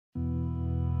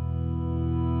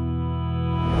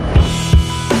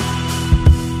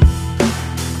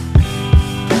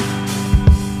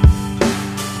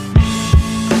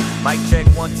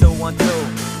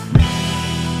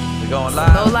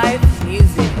Low life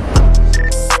music.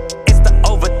 It's the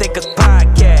Overthinkers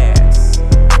Podcast.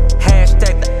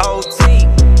 Hashtag the OT.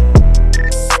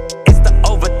 It's the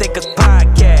Overthinkers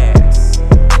Podcast.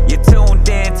 You're tuned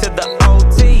in to the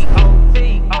OT.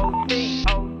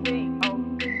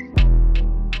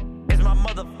 It's my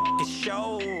motherfucking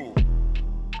show.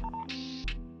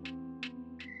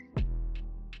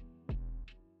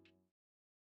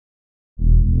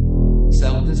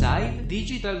 Sound Design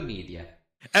Digital Media.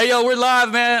 Hey, yo, we're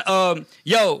live, man.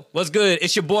 Yo, what's good?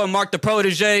 It's your boy, Mark the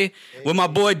Protege, with my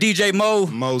boy, DJ Mo.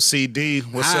 Mo CD.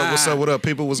 What's up, what up,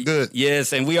 people? What's good?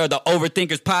 Yes, and we are the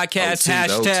Overthinkers Podcast.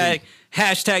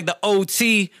 Hashtag the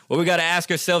OT, where we got to ask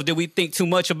ourselves, did we think too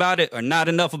much about it or not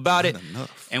enough about it?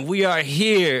 Enough. And we are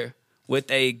here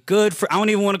with a good friend. I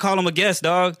don't even want to call him a guest,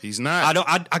 dog. He's not.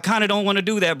 I kind of don't want to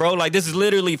do that, bro. Like, this is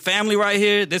literally family right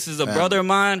here. This is a brother of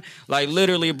mine. Like,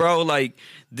 literally, bro. Like,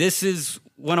 this is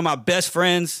one of my best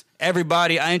friends.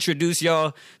 Everybody, I introduce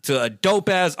y'all to a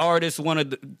dope-ass artist,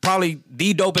 probably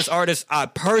the dopest artist I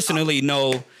personally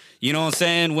know, you know what I'm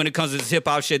saying, when it comes to this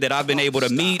hip-hop shit that I've been able to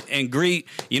meet and greet,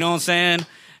 you know what I'm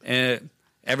saying?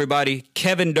 Everybody,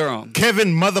 Kevin Durham. Kevin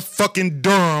motherfucking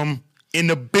Durham in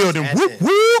the building. Whoop,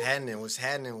 whoop. What's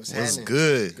happening? What's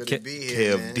good? Good to be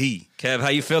here, Kev man. D. Kev, how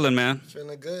you feeling, man?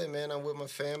 Feeling good, man. I'm with my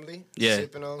family. Yeah.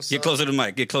 Sipping on Get something. closer to the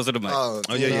mic. Get closer to the mic. Oh,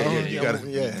 Yeah. You gotta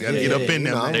get up in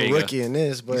there, I'm man. There a you rookie in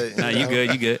this, but Nah, you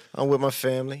good, you good. I'm with my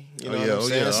family. You know what I'm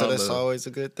saying? So that's always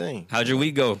a good thing. How'd your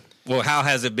week go? Well, how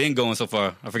has it been going so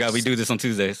far? I forgot we do this on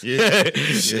Tuesdays.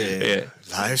 Yeah.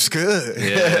 Life's good.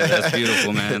 Yeah, that's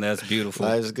beautiful, man. That's beautiful.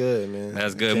 Life's good, man.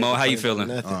 That's good. Can't Mo, how you complain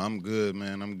feeling? about nothing. I'm good,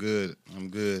 man. I'm good.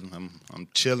 I'm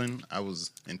chilling. I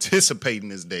was anticipating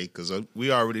this day because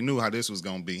we already knew how this was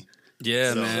gonna be.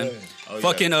 Yeah, man. Oh, yeah.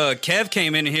 Fucking Kev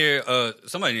came in here.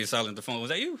 Somebody need to silence the phone. Was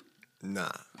that you? Nah.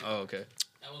 Oh, okay.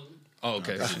 Oh,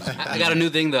 okay. I got a new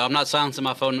thing though. I'm not silencing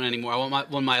my phone anymore. I want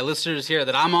when my listeners hear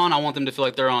that I'm on, I want them to feel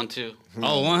like they're on too.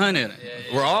 Oh, 100.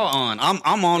 We're all on.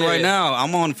 I'm on right now.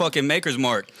 I'm on fucking Maker's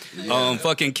Mark.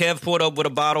 Fucking Kev pulled up with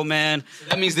a bottle, man.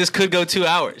 That means this could go 2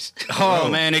 hours. Oh,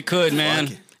 man, it could,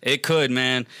 man. It could,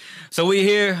 man. So we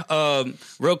here,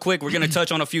 real quick, we're going to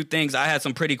touch on a few things. I had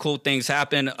some pretty cool things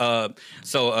happen.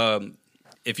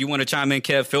 If you want to chime in,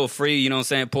 Kev, feel free. You know what I'm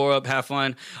saying? Pour up, have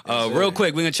fun. Real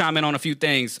quick, we're going to chime in on a few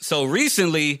things. So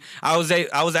recently, I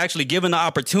was actually given the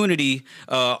opportunity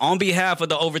on behalf of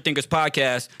the Overthinkers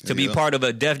Podcast to be part of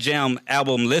a Def Jam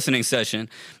album listening session.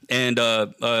 And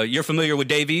you're familiar with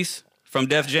Dave East from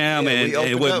Def Jam? Yeah, and we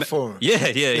opened with, up for him.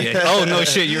 Yeah. Oh, no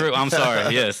shit. I'm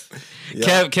sorry. Yes.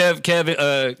 Yeah.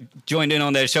 Kev joined in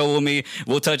on that show with me.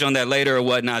 We'll touch on that later or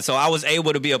whatnot. So I was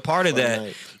able to be a part of that.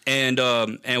 Night.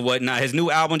 And whatnot. His new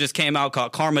album just came out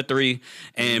called Karma 3.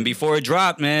 And before it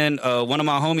dropped, man, one of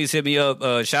my homies hit me up.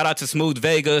 Shout out to Smooth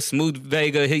Vega. Smooth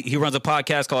Vega, he runs a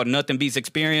podcast called Nothing Beats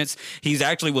Experience. He's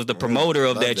actually was the promoter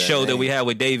of that show that we had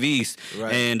with Dave East.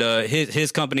 Right. And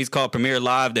his company's called Premier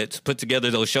Live that's put together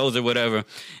those shows or whatever.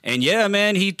 And yeah,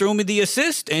 man, he threw me the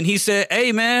assist and he said,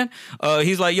 hey, man,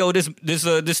 he's like, yo, this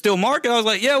still Mark? I was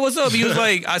like, yeah, what's up? He was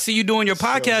like, I see you doing your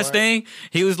podcast thing.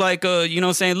 He was like, you know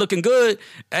what I'm saying, looking good.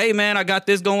 Hey, man, I got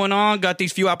this going on, got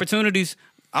these few opportunities.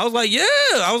 I was like, yeah.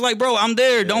 I was like, bro, I'm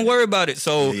there. Don't worry about it.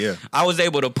 So I was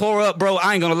able to pour up, bro.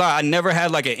 I ain't gonna lie. I never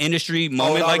had like an industry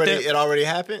moment like that. It already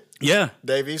happened? Yeah.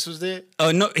 Dave East was there?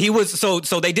 No, he was. So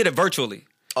they did it virtually.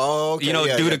 Oh, okay. You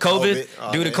know, due to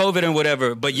COVID and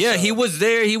whatever. But yeah, he was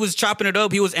there. He was chopping it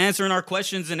up. He was answering our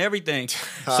questions and everything.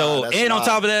 So, and on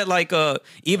top of that, like,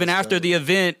 even after the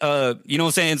event, you know what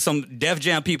I'm saying, some Def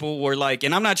Jam people were like,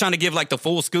 and I'm not trying to give like the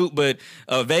full scoop, but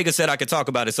Vega said I could talk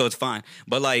about it, so it's fine.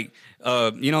 But like, you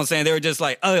know what I'm saying, they were just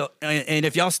like, oh, and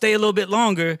if y'all stay a little bit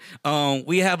longer,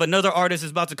 we have another artist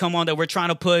that's about to come on that we're trying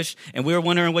to push, and we were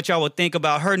wondering what y'all would think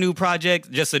about her new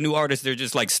project. Just a new artist, they're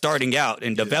just like starting out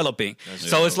and developing.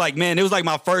 So it's like, man, it was like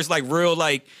my first like real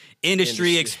like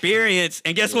industry experience.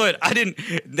 And guess what?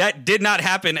 That did not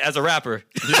happen as a rapper.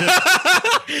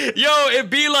 Yo, it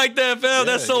be like that, fam.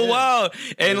 That's so wild.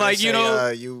 And like, say, you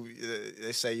know,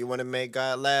 they say you want to make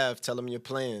God laugh, tell him your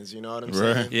plans. You know what I'm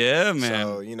saying? Yeah, man.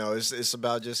 So, you know, it's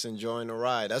about just enjoying the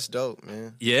ride. That's dope,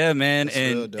 man. Yeah, man. That's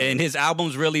real dope. And his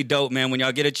album's really dope, man. When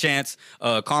y'all get a chance,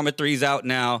 Karma 3's out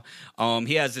now.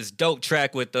 He has this dope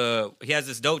track with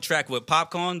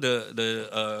Popcorn,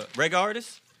 the reggae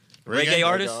artist. Reggae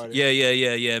artist?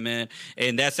 Yeah, man.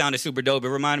 And that sounded super dope. It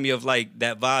reminded me of like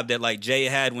that vibe that like Jay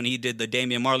had when he did the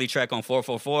Damian Marley track on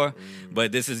 444.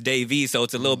 But this is Dave E, so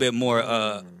it's a little bit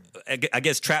more I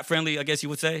guess trap friendly, I guess you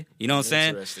would say. You know what I'm saying?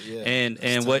 Interesting, yeah. And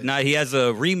That's whatnot. He has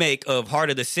a remake of Heart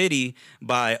of the City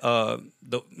by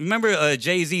remember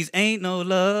Jay-Z's Ain't No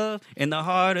Love in the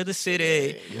Heart of the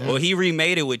City. Yeah. Well, he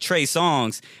remade it with Trey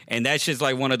Songz, and that's just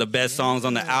like one of the best songs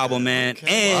on the album, man.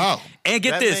 Okay. And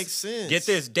get That this, makes sense. get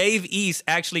this. Dave East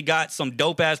actually got some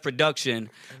dope ass production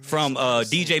from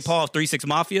DJ Paul 3-6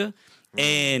 Mafia.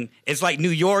 And it's like New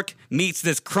York meets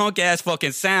this crunk ass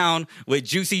fucking sound with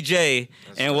Juicy J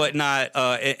and whatnot,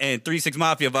 and 3-6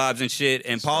 Mafia vibes and shit.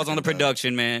 And Paul's on the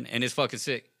production, man, and it's fucking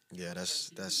sick. Yeah,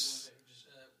 that's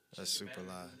super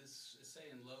live. It's saying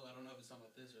low. I don't know if it's talking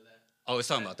about this or that. Oh, it's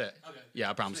talking about that. Okay. Yeah,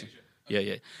 I promise you. Sure.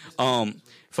 Yeah.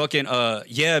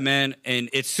 Yeah, man, and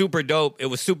it's super dope. It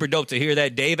was super dope to hear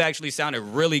that. Dave actually sounded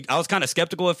really. I was kind of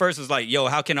skeptical at first. It's like, yo,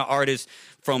 how can an artist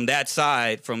from that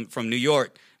side, from New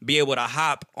York, be able to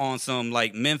hop on some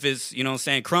like Memphis, you know what I'm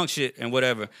saying, crunk shit and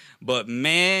whatever. But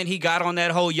man, he got on that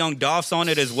whole Young Dolph's on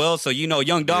it as well. So, you know,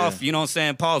 Young Dolph, you know what I'm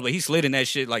saying, pause, but he slid in that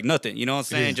shit like nothing, you know what I'm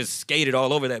saying? Just skated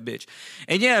all over that bitch.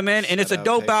 And yeah, man, and it's a out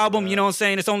dope Paper album, Route. you know what I'm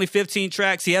saying? It's only 15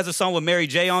 tracks. He has a song with Mary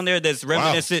J on there that's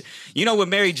reminiscent. You know, when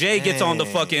Mary J gets on the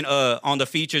fucking on the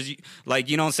features, like,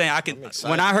 you know what I'm saying?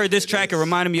 When I heard this track, it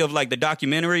reminded me of like the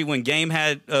documentary when Game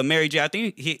had Mary J. I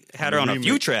think he had her on a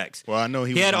few tracks. Well, I know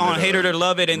he He had was on Hate Her to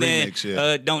Love It, and remix,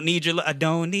 then Don't Need Your I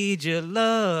Don't Need Your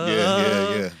Love.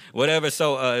 Yeah. Whatever.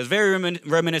 So it's very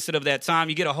reminiscent of that time.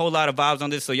 You get a whole lot of vibes on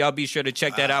this, so y'all be sure to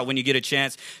check that out when you get a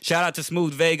chance. Shout out to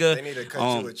Smooth Vega. They need to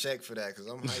cut you a check for that because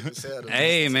I'm hyped as hell. to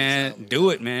Hey, listen to man. this album. Do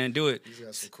it, man. Do it. He's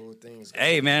got some cool things.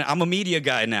 Hey, man, I'm a media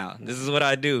guy now. This is what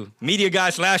I do. Media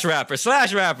guy /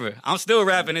 rapper. I'm still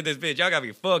rapping in this bitch. Y'all got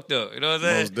me fucked up. You know what I'm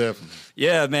saying? Most definitely.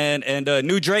 Yeah, man. And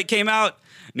new Drake came out.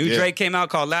 Drake came out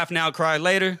called Laugh Now, Cry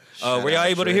Later. Were y'all out,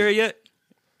 able to Drake. hear it yet?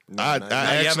 I you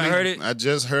actually haven't heard it? I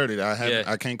just heard it. Yeah.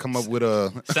 I can't come up with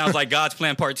a. Sounds like God's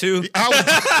Plan Part 2.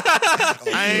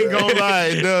 I ain't gonna lie,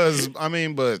 it does. I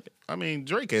mean,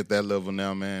 Drake at that level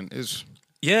now, man.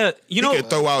 Yeah, you know, He can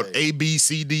throw out A, B,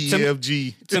 C, D, E, F,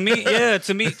 G. to me,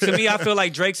 I feel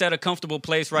like Drake's at a comfortable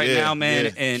place right now, man.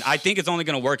 Yeah. And I think it's only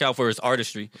going to work out for his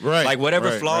artistry. Right, Like whatever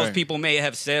right, flaws right. people may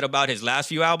have said about his last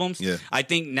few albums, Yeah. I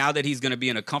think now that he's going to be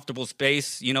in a comfortable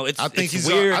space, you know, it's I think it's he's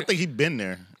weird. I think he's been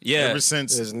there. Yeah. Ever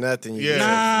since. There's nothing. You Yeah.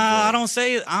 can Nah,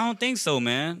 say. I don't think so,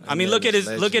 man. I mean, Yeah, look at it's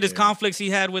his legendary. conflicts he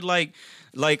had with like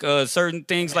certain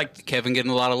things like Kevin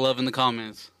getting a lot of love in the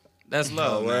comments. that's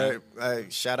love, Oh, man. right. Hey,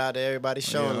 shout out to everybody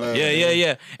showing love.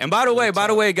 Yeah. And by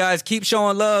the way, guys, keep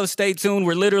showing love. Stay tuned.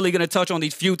 We're literally gonna touch on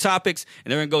these few topics,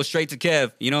 and then we're gonna go straight to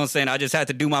Kev. You know what I'm saying? I just had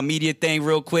to do my media thing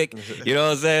real quick. You know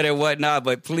what I'm saying and whatnot.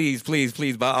 But please,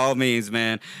 by all means,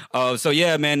 man. So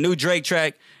yeah, man, new Drake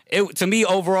track. To me,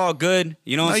 overall, good.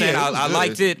 You know what I'm saying? Yeah, it was I good.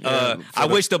 liked it. Yeah, I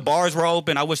wish the bars were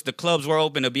open. I wish the clubs were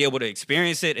open to be able to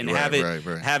experience it and Right, have it,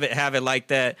 right. have it like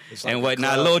that like and a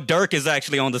whatnot. club. Lil Durk is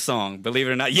actually on the song. Believe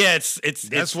it or not. Yeah,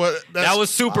 that was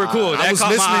super cool. That I was caught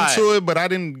my listening eye. to it, but I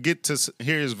didn't get to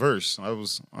hear his verse. I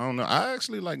don't know. I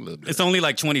actually like Lil Durk. It's only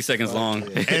like 20 seconds long.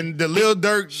 And the Lil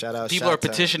Durk. Shout out. People are Shot Town.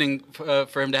 petitioning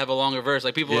for him to have a longer verse.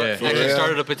 Like people Yeah. actually Yeah.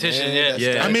 started a petition. Yeah, Yeah, that's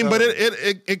Yeah. I mean, but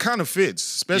it kind of fits,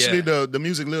 especially Yeah. the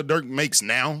music Lil Durk makes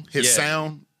now. His Yeah.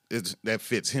 sound that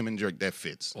fits him and Drake. That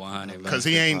fits 100. because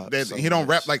he ain't that he don't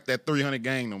rap like that 300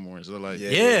 gang no more. So like, Yeah.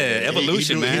 Yeah,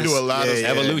 evolution, he man. do a lot of Yeah.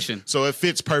 Evolution. So it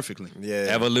fits perfectly. Yeah.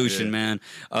 Evolution, man.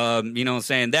 You know what I'm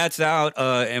saying? That's out.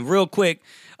 And real quick,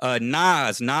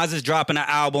 Nas is dropping an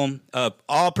album,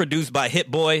 all produced by Hit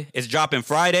Boy. It's dropping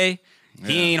Friday.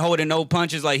 He Yeah. ain't holding no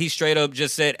punches. Like he straight up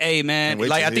just said, "Hey, man." Can't wait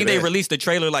Like to I hear think they that. released the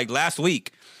trailer like last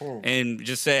week, and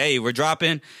just said, "Hey, we're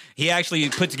dropping." He actually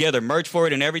put together merch for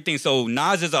it and everything. So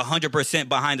Nas is 100%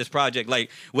 behind this project. Like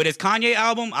with his Kanye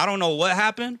album, I don't know what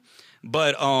happened,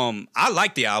 but I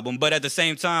like the album. But at the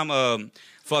same time,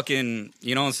 fucking,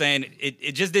 you know what I'm saying?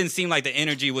 It just didn't seem like the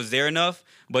energy was there enough.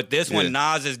 But this one,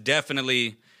 Nas is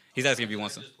definitely. He's asking if you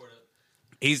want some.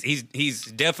 He's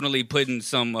definitely putting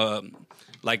some.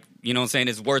 Like, you know what I'm saying,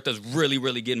 it's worth us really,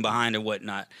 really getting behind and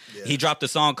whatnot. Yeah. He dropped a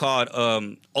song called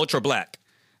Ultra Black.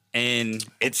 And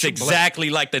it's exactly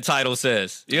like the title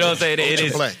says. You know what I'm saying? It Ultra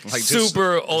is Black. Like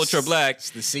super ultra black It's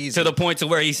the season. to the point to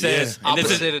where he says, and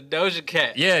this is, opposite of Doja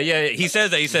Cat. yeah, he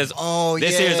says that. He says, Oh,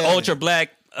 this here is yeah. Ultra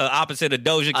Black, opposite of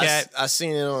Doja Cat. I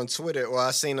seen it on Twitter. Well,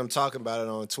 I seen them talking about it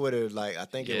on Twitter. Like I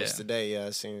think it was Yeah. today. Yeah, I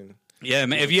seen. Yeah,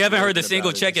 man. If you haven't heard the About single,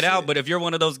 it check and it out. shit. But if you're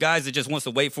one of those guys that just wants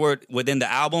to wait for it within the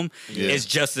album, it's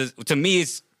just as, to me,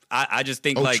 it's. I just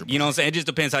think Ultra like, you know what I'm saying? It just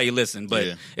depends how you listen, but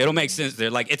Yeah. it'll make sense there.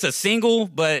 Like it's a single,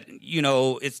 but you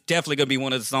know, it's definitely gonna be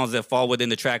one of the songs that fall within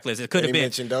the track list. It could have He been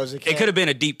mentioned Doja it Cat? could have been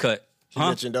a deep cut. He Huh?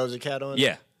 mentioned Doja Cat on. it?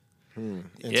 Yeah.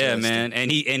 Yeah, man.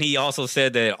 And he also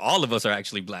said that all of us are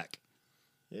actually black.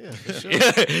 Yeah, for sure.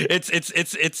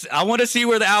 It's I want to see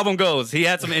where the album goes. He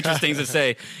had some interesting things to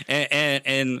say.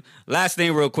 And last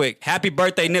thing real quick. Happy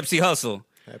birthday, Nipsey Hussle.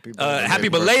 Happy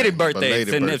belated birthday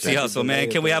to Nipsey Hussle, man.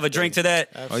 Can we have a drink to that?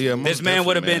 Oh yeah, most This man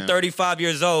would have definitely, been man. 35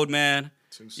 years old, man.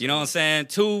 You know what I'm saying?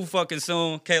 Too fucking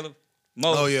soon. Caleb.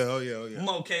 Mo. Oh yeah.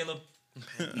 Mo Caleb.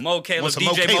 Mo Caleb. Want some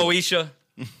Mo DJ Caleb? Moesha.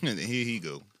 Here he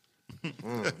go.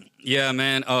 Yeah,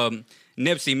 man.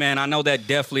 Nipsey, man, I know that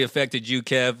definitely affected you,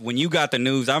 Kev. When you got the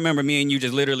news, I remember me and you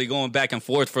just literally going back and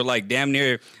forth for like damn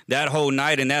near that whole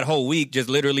night and that whole week, just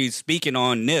literally speaking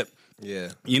on Nip.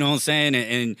 Yeah. You know what I'm saying?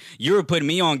 And you were putting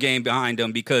me on game behind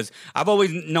him because I've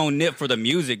always known Nip for the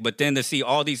music, but then to see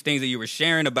all these things that you were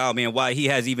sharing about me and why he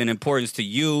has even importance to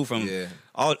you from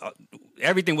all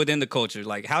everything within the culture,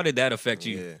 like how did that affect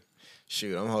you? Yeah.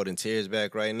 Shoot, I'm holding tears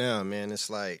back right now, man. It's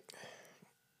like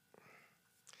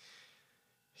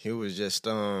he was just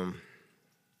he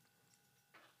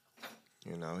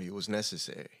was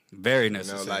necessary. Very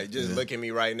necessary. You know, like just look at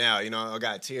me right now. You know, I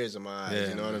got tears in my eyes. Yeah,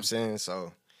 you know what I'm saying?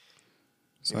 So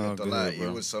he all meant a good, lot. bro.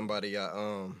 He was somebody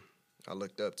I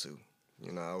looked up to.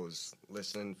 You know, I was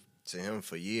listening to him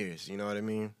for years. You know what I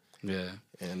mean? Yeah.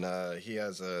 And he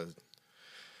has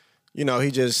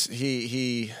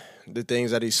he the things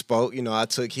that he spoke. You know, I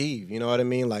took heed. You know what I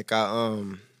mean? Like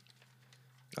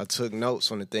I took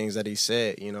notes on the things that he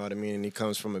said, you know what I mean? And he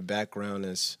comes from a background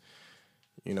that's,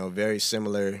 very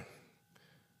similar,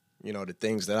 the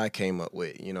things that I came up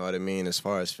with, you know what I mean, as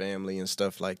far as family and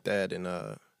stuff like that. And,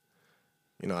 I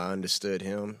understood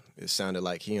him. It sounded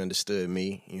like he understood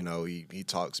me. You know, he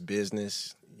talks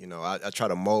business. You know, I try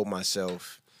to mold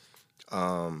myself.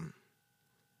 I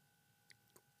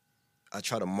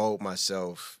try to mold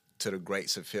myself to the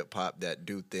greats of hip-hop that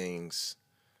do things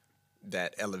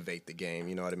that elevate the game,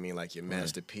 you know what I mean? Like your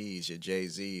Master P's, your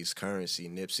Jay-Z's, Currency,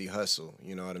 Nipsey Hussle,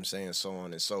 you know what I'm saying? So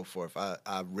on and so forth.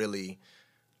 I really,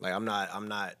 like, I'm not,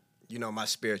 my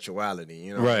spirituality,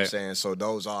 you know what I'm saying? So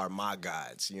those are my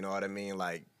gods, you know what I mean?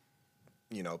 Like,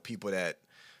 people that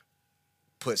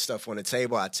put stuff on the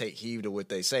table, I take heed to what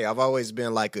they say. I've always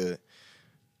been like a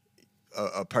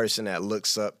person that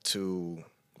looks up to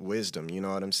wisdom, you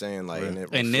know what I'm saying? Like,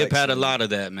 and Nip had a lot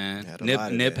of that, man.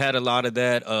 Nip had a lot of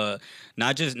that.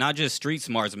 Not just street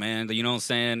smarts, man. You know what I'm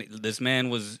saying? This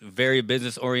man was very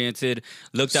business oriented,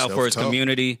 looked out for his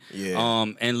community,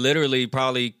 and literally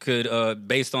probably could,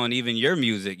 based on even your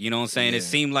music, you know what I'm saying? It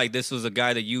seemed like this was a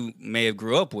guy that you may have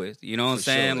grew up with, you know what I'm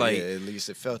saying? Sure. Like, at least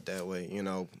it felt that way,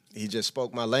 He just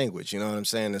spoke my language, you know what I'm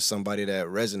saying? As somebody that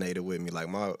resonated with me, like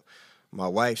my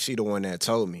wife, she the one that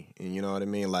told me, and you know what I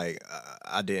mean? Like,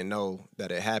 I didn't know that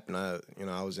it happened. I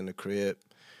was in the crib,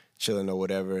 chilling or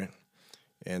whatever,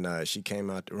 and she came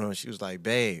out the room. She was like,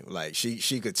 babe, like,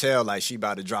 she could tell, like, she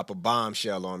about to drop a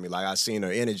bombshell on me. Like, I seen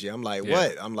her energy. I'm like,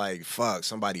 what? I'm like, fuck,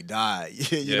 somebody died.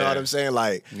 You know what I'm saying?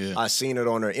 Like, I seen it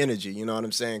on her energy, you know what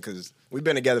I'm saying? Because we've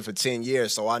been together for 10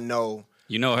 years, so I know.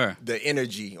 You know her. The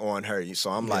energy on her. So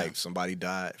I'm like, somebody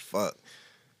died, fuck.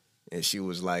 And she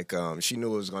was like, she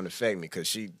knew it was going to affect me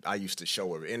because I used to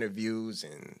show her interviews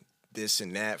and this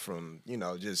and that from,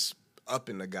 just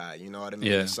upping the guy, you know what I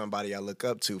mean? Yeah. Somebody I look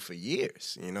up to for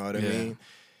years, you know what I mean?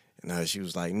 And she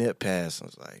was like, Nip passed. I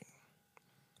was like,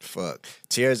 fuck.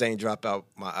 Tears ain't dropped out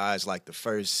my eyes like the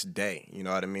first day, you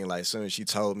know what I mean? Like, as soon as she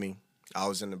told me, I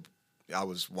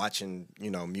was watching,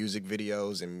 music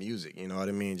videos and music, you know what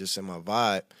I mean? Just in my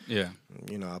vibe. Yeah.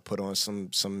 I put on some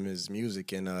of his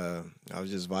music and I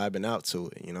was just vibing out to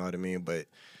it, you know what I mean? But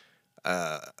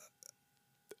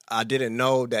I didn't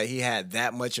know that he had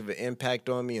that much of an impact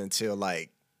on me until, like,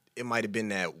 it might have been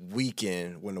that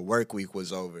weekend when the work week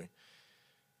was over.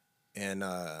 And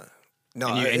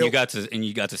you got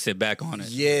to sit back on it.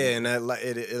 Yeah, and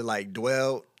it like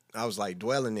dwelled. I was like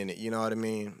dwelling in it, you know what I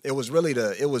mean? It was really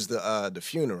the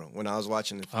funeral when I was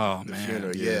watching the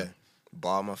funeral. Yeah.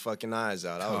 Bawled my fucking eyes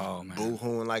out. I was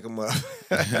boo-hooing like a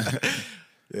motherfucker.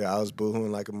 Yeah, I was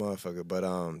boo-hooing like a motherfucker. But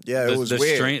it was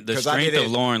weird. The strength of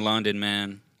Lauren London,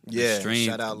 man. Yeah,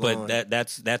 shout out Lauren. But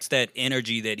that's that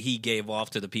energy that he gave off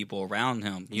to the people around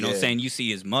him. You know what I'm saying? You see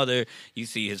his mother, you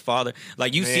see his father.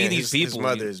 Like, you see these people. His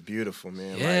mother is beautiful,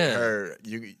 man. Yeah.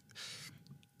 Like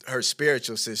her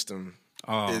spiritual system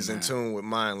is in tune with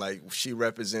mine. Like, she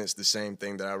represents the same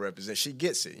thing that I represent. She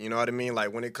gets it. You know what I mean?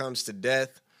 Like, when it comes to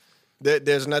death,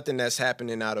 there's nothing that's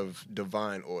happening out of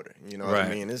divine order. You know what I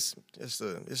mean? It's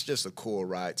just a cool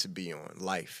ride to be on.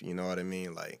 Life. You know what I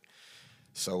mean? Like,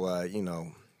 so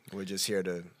We're just here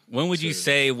to. When would you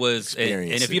say was, and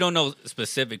experience if you don't know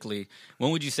specifically,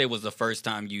 when would you say was the first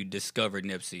time you discovered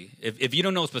Nipsey? If you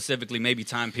don't know specifically, maybe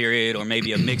time period or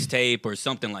maybe a mixtape or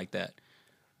something like that.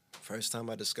 First time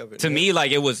I discovered. To me,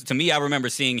 like it was. To me, I remember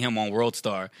seeing him on World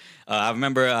Star. I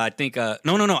remember. I think. No.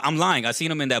 I'm lying. I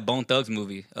seen him in that Bone Thugs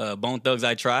movie. Bone Thugs.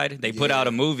 I Tried. They put out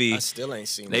a movie. I still ain't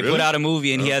seen. They put out a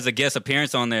movie and he has a guest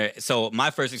appearance on there. So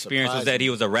my first experience was that he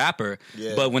was a rapper.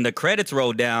 Yeah. But when the credits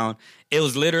rolled down, it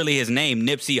was literally his name,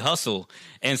 Nipsey Hussle.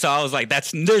 And so I was like,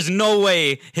 there's no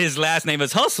way his last name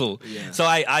is Hussle. Yeah. So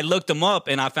I looked him up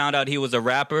and I found out he was a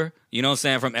rapper, you know what I'm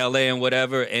saying, from LA and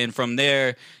whatever. And from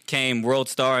there came World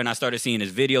Star and I started seeing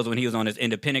his videos when he was on his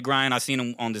independent grind. I seen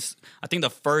him on this, I think the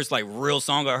first like real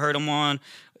song I heard him on,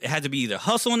 it had to be either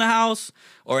Hustle in the House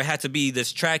or it had to be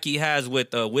this track he has with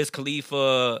Wiz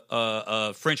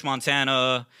Khalifa, French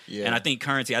Montana, and I think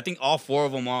Currency. I think all four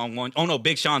of them are on one. Oh no,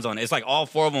 Big Sean's on it. It's like all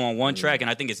four of them on one track, and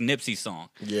I think it's Nipsey's song.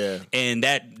 Yeah, and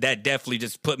that definitely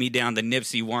just put me down the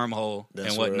Nipsey wormhole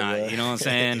and whatnot. You know what I'm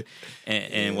saying,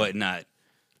 and whatnot.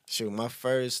 Shoot, my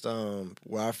first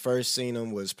where I first seen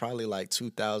him was probably like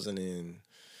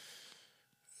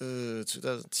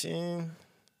 2010.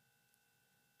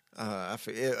 I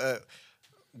forget.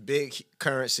 Big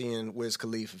Currency and Wiz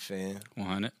Khalifa fan.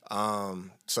 100.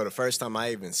 So the first time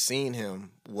I even seen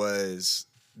him was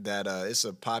that it's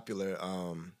popular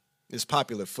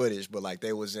footage, but like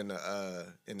they was in the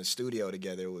studio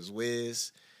together. It was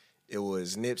Wiz, it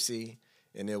was Nipsey,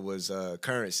 and it was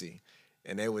Currency,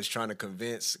 and they was trying to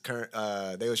convince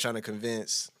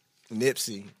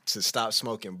Nipsey to stop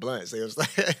smoking blunts. It was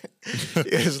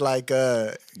like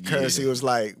Currency was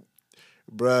like,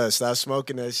 bruh, stop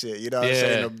smoking that shit. You know what I'm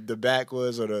saying? The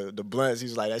backwoods or the blunts,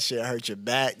 he's like, that shit hurt your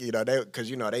back. You know, because,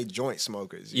 they joint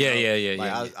smokers. You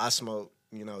know? I smoke,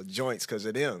 joints because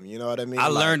of them. You know what I mean? I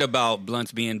learned about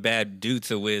blunts being bad due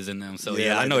to Wiz and them. So,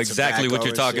 I know exactly what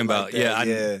you're talking about.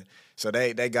 Like So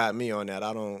they got me on that.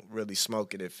 I don't really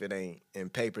smoke it if it ain't in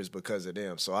papers because of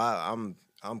them. So I'm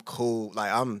cool.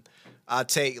 Like, I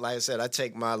take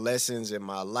my lessons in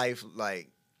my life, like,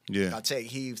 I take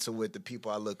heed to what the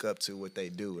people I look up to, what they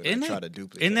do, and I try to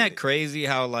duplicate. Isn't that crazy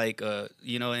how, like,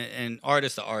 and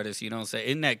artist to artist, you know what I'm saying?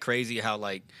 Isn't that crazy how,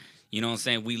 like, you know what I'm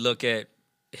saying, we look at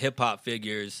hip-hop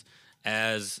figures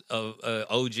as a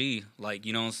OG, like,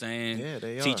 you know what I'm saying? Yeah,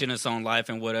 they are. Teaching us on life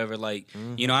and whatever. Like,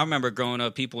 I remember growing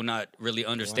up, people not really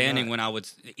understanding when I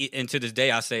was, and to this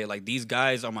day I say, like, these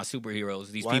guys are my superheroes.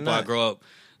 These people I grow up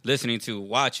listening to,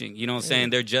 watching, you know what I'm saying?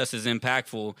 They're just as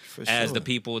impactful as the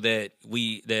people that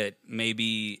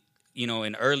maybe,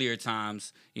 in earlier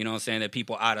times, you know what I'm saying, that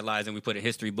people idolize and we put in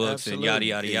history books and yada,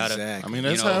 yada, yada. Exactly. I mean,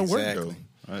 that's how it works,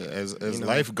 though. As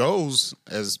life goes,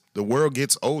 as the world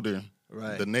gets older,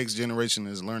 the next generation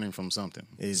is learning from something.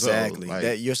 Exactly. So, like,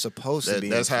 that you're supposed to be.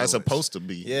 That's how it's supposed to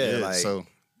be. Yeah, so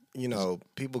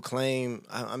people claim,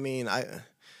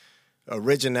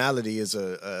 originality is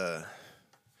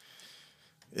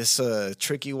it's a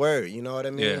tricky word, you know what I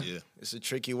mean? Yeah. It's a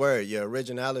tricky word. Your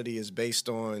originality is based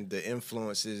on the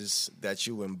influences that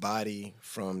you embody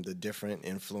from the different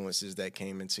influences that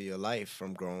came into your life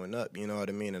from growing up, you know what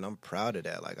I mean? And I'm proud of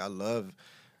that. Like,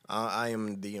 I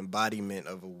am the embodiment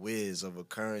of a Wiz, of a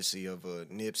Currency, of a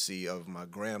Nipsey, of my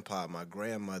grandpa, my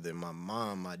grandmother, my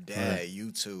mom, my dad,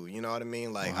 you two, you know what I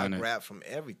mean? Like, I grab from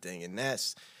everything, and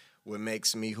that's what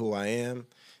makes me who I am.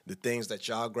 The things that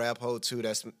y'all grab hold to,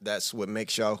 that's what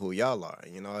makes y'all who y'all are.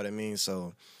 You know what I mean?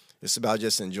 So it's about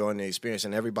just enjoying the experience.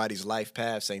 And everybody's life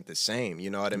paths ain't the same.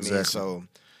 You know what I mean? So,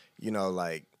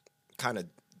 like, kind of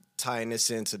tying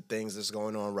this into things that's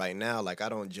going on right now, like, I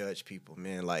don't judge people,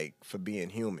 man, like, for being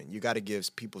human. You got to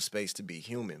give people space to be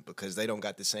human because they don't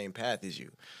got the same path as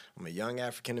you. I'm a young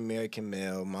African-American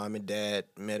male. Mom and dad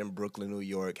met in Brooklyn, New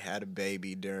York, had a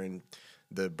baby during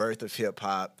the birth of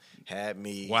hip-hop, had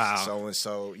me,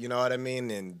 so-and-so, you know what I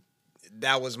mean? And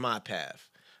that was my path.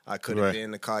 I could have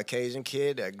been the Caucasian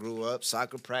kid that grew up,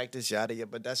 soccer practice, yada, yada,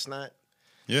 but that's not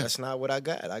what I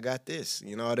got. I got this,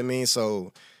 you know what I mean?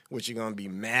 So what you going to be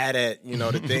mad at,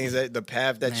 the things, the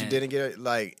path that you didn't get,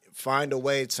 like, find a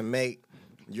way to make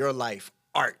your life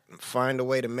art. Find a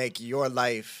way to make your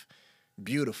life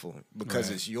beautiful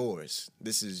because it's yours.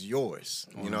 This is yours.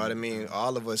 You know what I mean?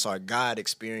 All of us are God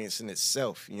experiencing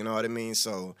itself. You know what I mean?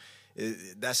 So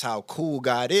that's how cool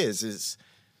God is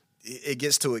it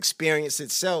gets to experience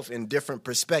itself in different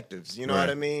perspectives. You know what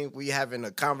I mean? We having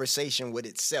a conversation with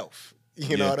itself.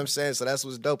 You know what I'm saying? So that's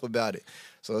what's dope about it.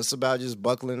 So it's about just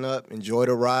buckling up, enjoy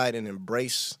the ride, and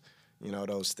embrace You know,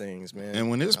 those things, man. And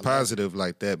when it's I like positive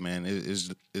like that, man, it's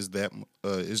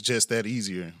just that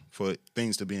easier for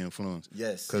things to be influenced.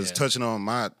 Yes. Because touching on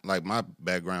my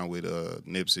background with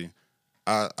Nipsey,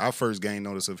 I first gained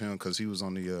notice of him because he was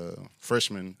on the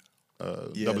freshman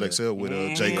Double XL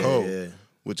with J. Cole,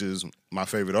 which is my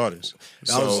favorite artist.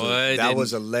 That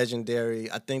was a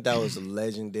legendary. I think that was a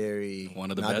legendary.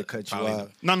 One of the not best. to cut Probably. you off.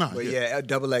 No, But yeah,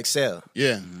 Double XL.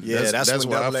 Yeah, That's when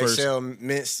why Double XL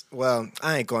meant. Well,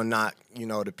 I ain't gonna knock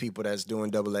the people that's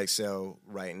doing Double XL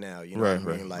right now. You know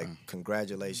what I mean? Like,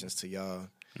 congratulations to y'all.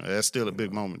 That's still a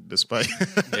big moment, despite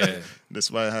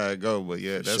despite how it go. But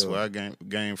yeah, that's where I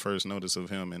gained first notice of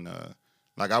him, and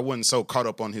like I wasn't so caught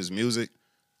up on his music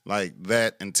like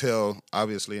that until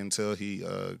he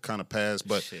kind of passed.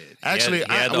 But actually, he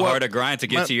had the harder grind to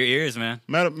get to your ears, man.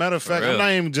 Matter of fact, I'm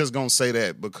not even just gonna say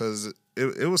that because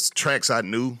it was tracks I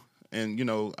knew,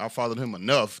 and I followed him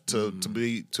enough to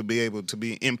be able to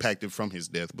be impacted from his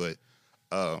death. But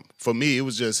for me, it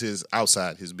was just his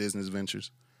business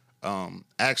ventures.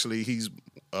 Actually, he's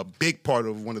a big part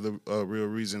of one of the real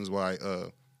reasons why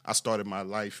I started my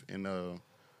life and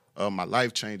my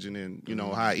life changing and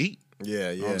how I eat.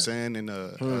 Yeah, You know what I'm saying? And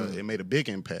it made a big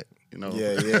impact,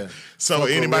 Yeah. So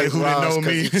anybody who didn't know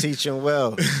me. He teaching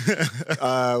well.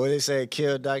 What they say,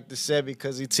 kill Dr. Sebi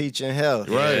because he teaching health.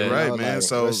 Right, man. Like,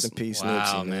 so rest in peace,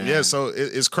 Nipsey, man. Yeah, so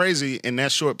it's crazy in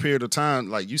that short period of time.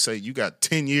 Like you say, you got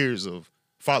 10 years of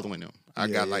following him. I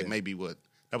got like maybe what?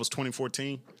 That was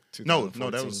 2014? No,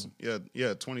 that was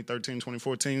 2013,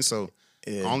 2014. So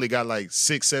I only got like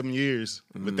 6-7 years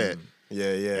with that.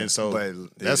 Yeah. And so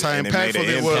that's how and impactful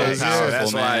it was.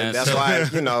 That's man. That's why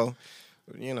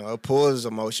it pulls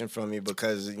emotion from me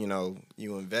because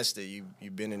you invested,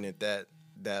 you've been in it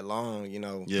that long,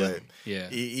 But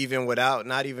even without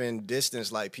not even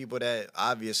distance, like people that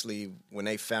obviously when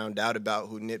they found out about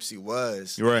who Nipsey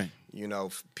was, right.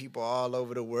 People all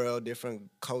over the world, different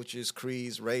cultures,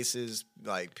 creeds, races,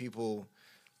 like people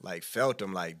like felt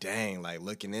him, like dang, like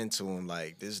looking into him,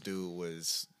 like this dude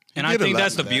was. And I think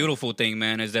that's the beautiful thing,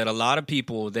 man, is that a lot of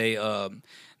people they'll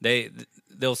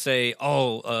say,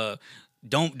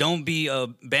 don't be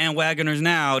bandwagoners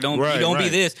now. Don't be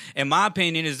this. And my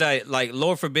opinion is that, like,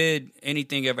 Lord forbid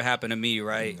anything ever happened to me,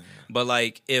 right? But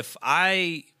like if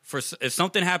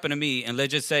something happened to me, and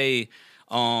let's just say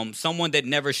someone that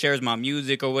never shares my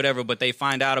music or whatever, but they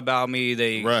find out about me,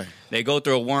 they go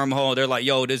through a wormhole. They're like,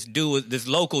 yo, this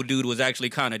local dude was actually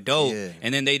kind of dope,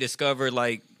 and then they discover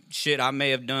like shit I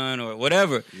may have done or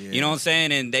whatever. You know what I'm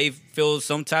saying? And they feel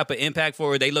some type of impact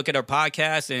for it. They look at our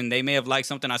podcast and they may have liked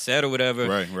something I said or whatever.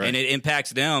 Right. And it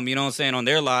impacts them, you know what I'm saying, on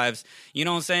their lives. You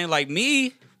know what I'm saying? Like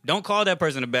me, don't call that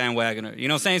person a bandwagoner. You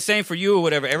know what I'm saying? Same for you or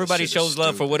whatever. Everybody shows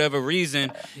love for whatever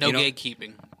reason. No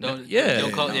gatekeeping.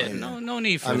 Don't call no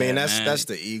need for that. I mean, that's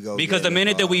the ego. Because the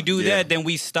minute that we do that, then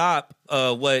we stop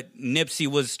what Nipsey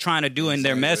was trying to do in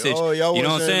their message. Oh, y'all you know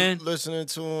what I'm saying? Listening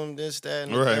to him, this, that,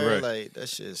 and right. Like that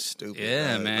shit's stupid.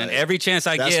 Yeah, bro. man. Like, every chance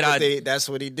I get, that's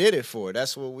what he did it for.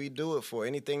 That's what we do it for.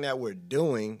 Anything that we're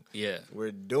doing,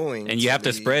 we're doing. And you have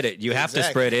to spread it. You have to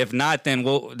spread it. If not, then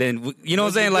you know what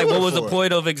I'm saying? Like, what was the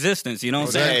point of existence? You know what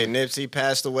I'm saying? Hey, Nipsey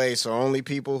passed away, so only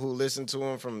people who listen to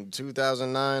him from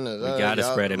 2009. We gotta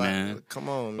spread it, man. Come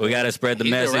on, man. We gotta spread the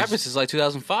message. He's been rapping since like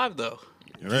 2005, though.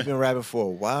 He's been rapping for a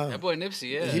while. That boy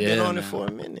Nipsey, He's been on it for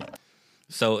a minute.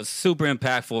 So it's super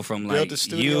impactful from like you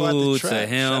to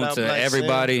him to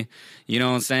everybody. You know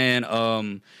what I'm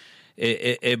saying?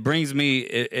 It brings me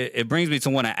to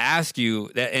want to ask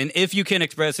you that, and if you can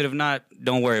express it, if not,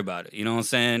 don't worry about it. You know what I'm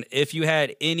saying? If you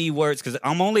had any words, because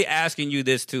I'm only asking you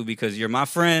this too because you're my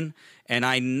friend, and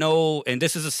I know, and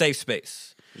this is a safe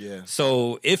space. Yeah.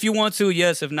 So if you want to,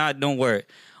 yes. If not, don't worry.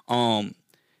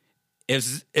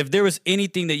 If there was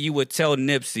anything that you would tell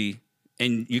Nipsey,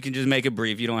 and you can just make it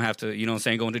brief, you don't have to, you know what I'm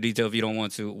saying, go into detail if you don't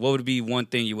want to, what would be one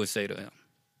thing you would say to him?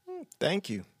 Thank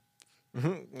you.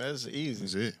 That's easy.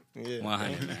 That's it. Yeah.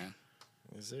 100, man.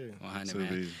 That's it. 100,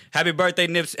 man. Happy birthday,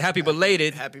 Nipsey. Happy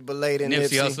belated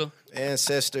Nipsey Hussle.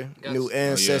 Ancestor. New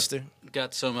ancestor.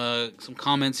 Got some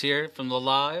comments here from the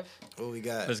live. What we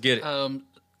got? Let's get it.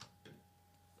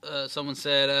 Someone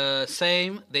said,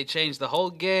 same. They changed the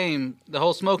whole game, the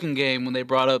whole smoking game, when they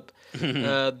brought up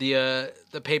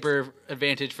the paper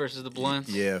advantage versus the blunts.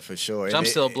 Yeah, for sure. I'm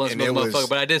still a blunt smoking motherfucker,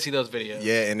 but I did see those videos.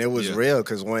 Yeah, and it was real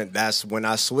because that's when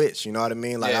I switched. You know what I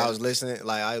mean? Like I was listening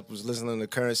to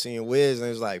Currency and Wiz, and it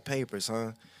was like papers,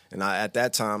 huh? And at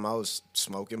that time I was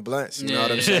smoking blunts. You know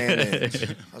what I'm saying?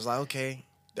 And I was like, okay,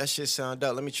 that shit sound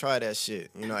dope. Let me try that shit.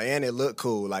 You know, and it looked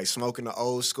cool, like smoking the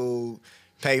old school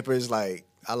papers, like.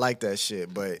 I like that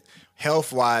shit, but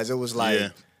health-wise, it was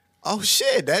like oh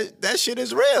shit, that shit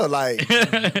is real. Like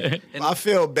I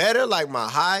feel better. Like my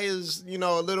high is,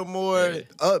 a little more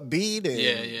upbeat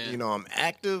and I'm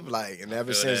active. Like, and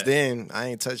ever since then, I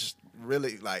ain't touched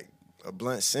really like a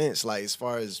blunt since. Like as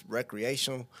far as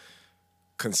recreational,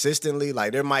 consistently.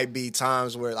 Like there might be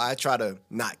times where I try to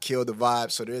not kill the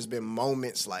vibe. So there's been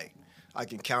moments like I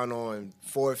can count on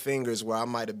 4 fingers where I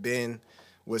might have been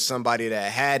with somebody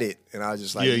that had it, and I was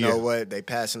just like, you know what? They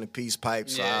passing the peace pipe,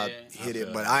 so I'll hit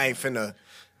it. But I ain't finna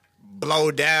blow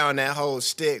down that whole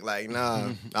stick. Like,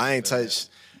 nah, I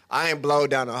ain't blow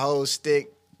down the whole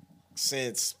stick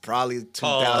since probably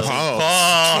 2000.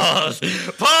 Pause.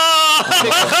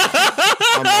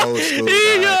 I'm old school.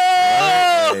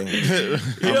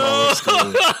 I'm old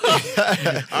school.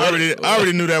 I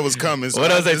already knew that was coming. So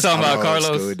What else they talking about,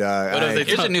 Carlos? School,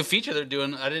 Here's a new feature they're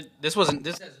doing. This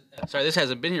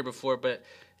hasn't been here before, but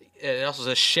it also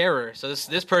says sharer. So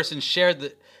this person shared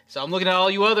the. So I'm looking at all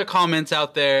you other comments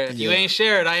out there. If you ain't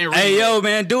shared, I ain't reading. Hey, yo,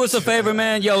 man, do us a favor,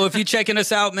 man. Yo, if you checking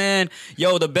us out, man,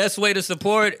 the best way to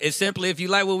support is simply if you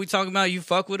like what we talking about, you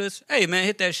fuck with us. Hey, man,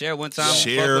 hit that share one time.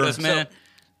 Share. Fuck with us, man. So,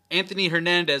 Anthony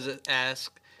Hernandez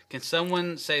asked, can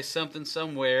someone say something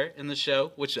somewhere in the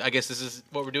show, which I guess this is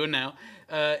what we're doing now,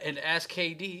 and ask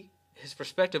KD his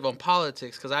perspective on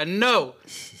politics, because I know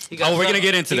he got we're going to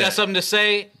get into that. He got something to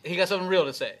say. He got something real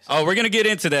to say. So. We're going to get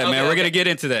into that, man. We're going to get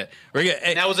into that.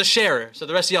 That was a sharer, so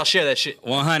the rest of y'all share that shit.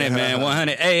 100, man,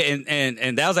 100. Hey,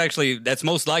 and that was actually, that's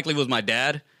most likely was my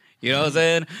dad. You know what I'm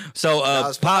saying? So,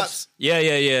 Pops. Yeah.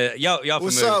 Y'all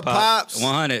What's familiar up, with Pops?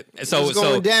 100. What's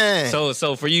going down?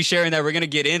 So for you sharing that, we're going to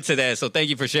get into that. So thank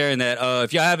you for sharing that.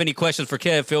 If y'all have any questions for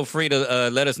Kev, feel free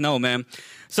to let us know, man.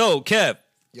 So, Kev.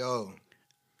 Yo.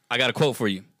 I got a quote for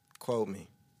you. Quote me.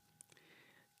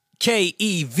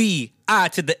 KEVI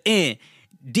to the N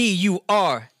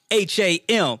DURHAM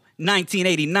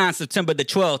 1989 September the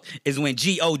 12th is when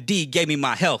God gave me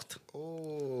my health.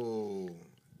 Oh.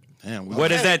 Damn, Where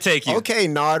does that take you? Okay,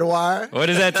 Nardwire. Where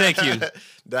does that take you?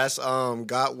 That's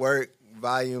Got Work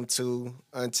Volume 2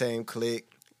 Untamed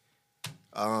Click.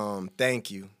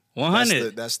 Thank you.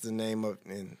 100. That's the name of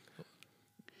and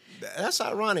that's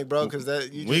ironic, bro, because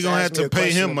we gonna have to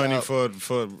pay him money for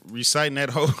reciting that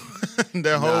whole bar.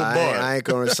 I ain't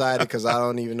gonna recite it because I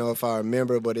don't even know if I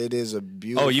remember, but it is a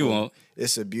beautiful. Oh, you won't.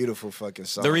 It's a beautiful fucking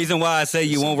song. The reason why I say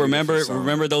you won't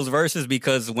remember those verses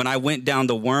because when I went down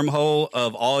the wormhole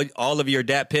of all of your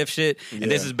Dat Piff shit, and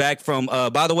this is back from.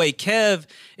 By the way, Kev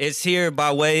is here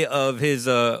by way of his.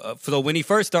 So when he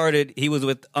first started, he was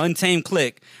with Untamed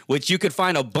Click, which you could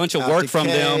find a bunch of work from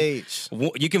them.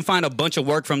 You can find a bunch of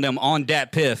work from them on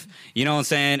Dat Piff. You know what I'm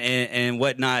saying, and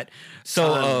whatnot.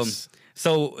 So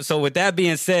so with that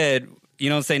being said, you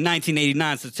know what I'm saying.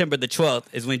 1989 September the 12th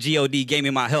is when God gave me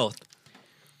my health.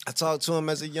 I talked to him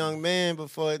as a young man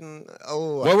before. I can't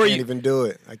even do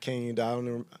it. I can't even. I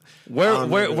don't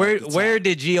Where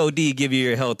did God give you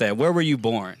your health at? Where were you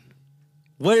born?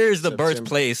 Where is the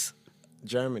birthplace?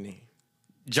 Germany.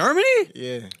 Germany?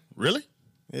 Yeah. Really?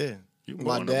 Yeah.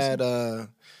 My dad. So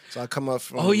I come up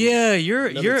from. Oh yeah, you're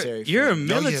a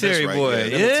military right, boy.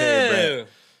 Military.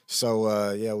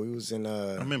 So we was in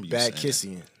remember you Bad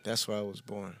saying Kissian. That's where I was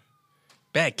born.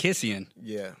 Bad Kissian.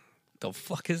 Yeah. The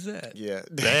fuck is that? Yeah.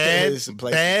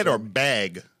 Bad or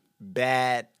bag?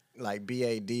 Bad, like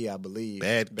BAD, I believe.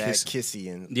 Bad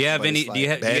Kissian. Do you have any?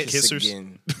 Bad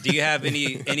kissers? Do you have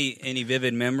any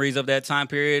vivid memories of that time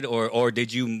period, or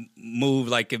did you move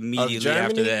like immediately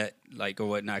after that, like or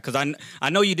whatnot? Because I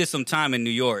know you did some time in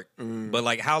New York, but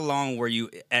like how long were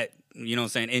you at? You know what I'm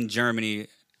saying in Germany?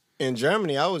 In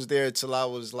Germany, I was there till I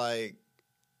was like,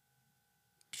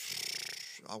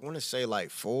 I want to say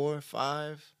like 4 or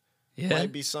 5. Yeah.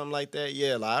 Might be something like that.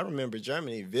 Yeah, like I remember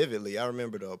Germany vividly. I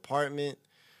remember the apartment.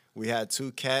 We had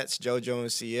 2 cats, JoJo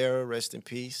and Sierra, rest in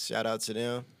peace. Shout out to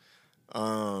them.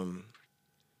 I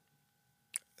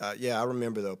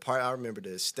remember the apartment. I remember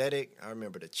the aesthetic. I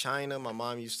remember the china. My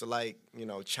mom used to like,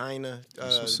 china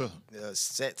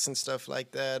sets and stuff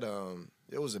like that.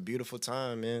 It was a beautiful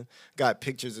time, man. Got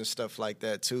pictures and stuff like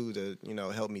that too to,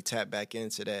 help me tap back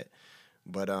into that.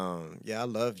 But I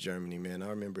love Germany, man. I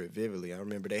remember it vividly. I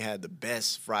remember they had the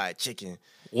best fried chicken.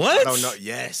 What? I don't know.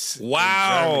 Yes.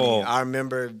 Wow. I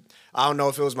remember. I don't know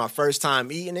if it was my first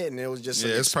time eating it, and it was just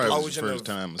an it's probably his explosion first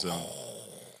time or something.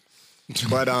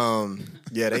 But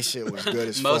that shit was good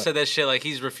as fuck. Mo said that shit like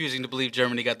he's refusing to believe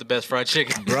Germany got the best fried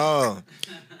chicken. Bro.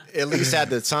 At least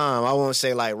at the time. I won't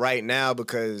say like right now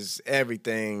because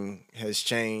everything has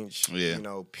changed. Yeah.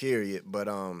 Period. But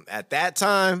at that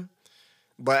time.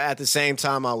 But at the same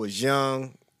time, I was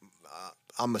young.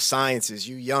 I'm a scientist.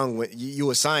 You young. You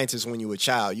a scientist when you were a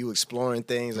child. You exploring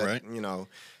things. Right.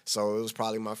 So it was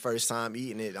probably my first time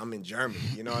eating it. I'm in Germany,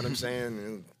 you know what I'm saying?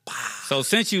 And, So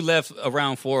since you left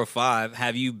around 4 or 5,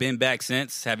 have you been back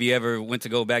since? Have you ever went to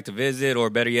go back to visit, or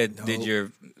better yet, did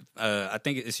your I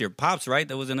think it's your pops, right,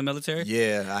 that was in the military?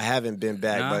 yeah, I haven't been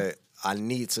back, Nah. but I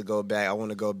need to go back. I want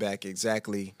to go back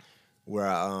exactly where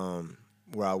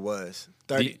I was.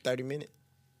 30 minutes?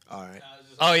 All right.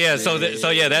 Oh yeah,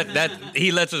 that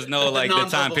he lets us know like the time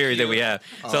Non-bubble period that we cue. have.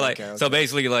 Oh, So like okay. so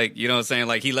basically like you know what I'm saying,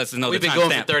 like he lets us know We've the been time going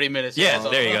stamp. for 30 minutes. Yeah, that's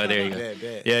all. there you go.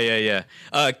 Bet. Yeah.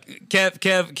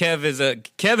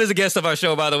 Kev is a guest of our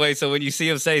show, by the way. So when you see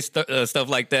him say stuff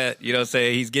like that, you know,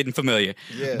 say he's getting familiar.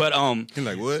 Yeah. But He's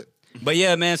like, what? But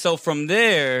yeah, man. So from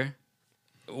there,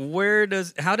 how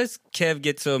does Kev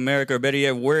get to America? Or better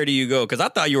yet, where do you go? Because I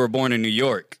thought you were born in New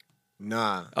York.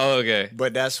 Nah. Oh, okay.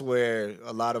 But that's where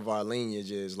a lot of our lineage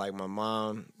is. Like my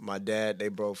mom, my dad, they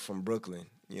both from Brooklyn,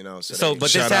 you know. So, they- but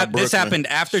Shout out this Brooklyn. happened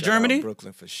after Shout out Germany.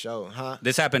 Brooklyn for sure, huh?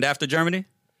 This happened after Germany.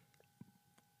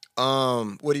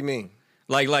 What do you mean?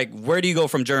 Like, where do you go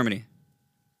from Germany?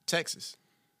 Texas.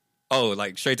 Oh,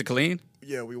 like straight to Killeen?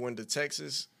 Yeah, we went to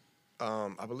Texas.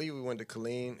 I believe we went to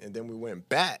Killeen, and then we went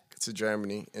back to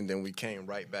Germany, and then we came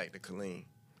right back to Killeen.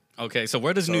 Okay, so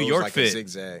where does So New it was York like a fit?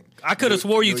 zigzag. I could have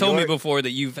swore you New told me York? before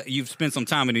that you've spent some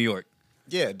time in New York.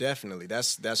 Yeah, definitely.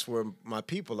 That's where my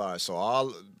people are.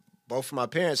 So both of my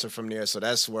parents are from there, so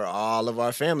that's where all of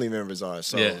our family members are.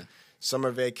 So Yeah.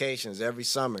 summer vacations every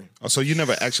summer. Oh, so you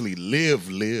never actually live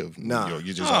in Nah. New York.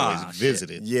 You just Ah, always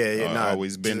visited. Yeah, nah,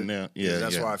 always been there. Yeah,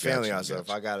 that's where our family gotcha, are.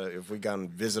 So if we gotta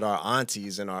visit our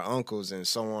aunties and our uncles and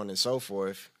so on and so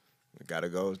forth, we gotta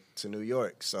go to New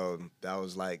York. So that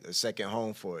was like a second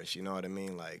home for us. You know what I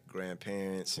mean? Like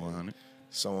grandparents and 100.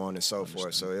 so on and so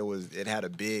forth. So it had a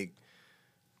big.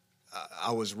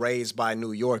 I was raised by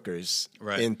New Yorkers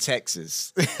Right. in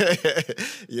Texas.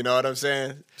 You know what I'm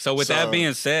saying? So with that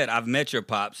being said, I've met your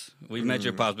pops. We've met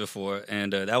your pops before,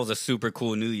 and that was a super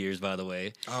cool New Year's, by the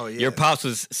way. Oh, yeah. Your pops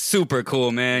was super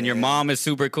cool, man. Your Yeah. mom is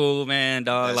super cool, man.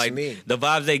 Dog, That's like me. the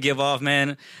vibes they give off,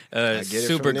 man. get it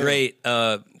Super from them. great.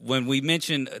 When we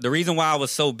mentioned the reason why I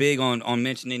was so big on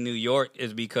mentioning New York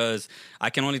is because I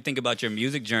can only think about your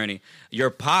music journey. Your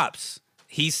pops,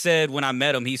 he said when I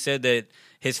met him, he said that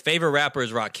his favorite rapper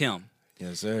is Rakim.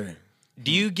 Yes, sir.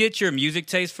 Do you get your music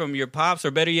taste from your pops, or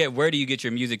better yet, where do you get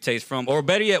your music taste from? Or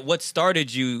better yet, what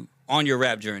started you on your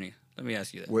rap journey? Let me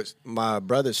ask you that. What my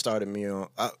brother started me on.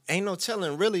 Ain't no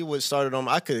telling really what started on.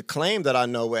 I could claim that I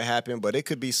know what happened, but it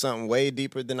could be something way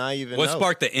deeper than I even What know.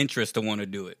 sparked the interest to want to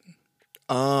do it?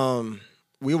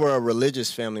 We were a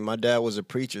religious family. My dad was a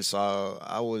preacher, so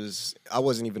I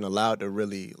wasn't even allowed to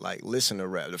really like listen to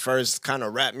rap. The first kind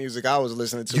of rap music I was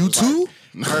listening to You was too?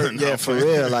 like Kurt, No, yeah, for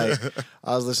real. Like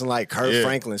I was listening like Kurt Yeah.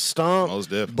 Franklin Stomp. Most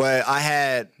definitely. But I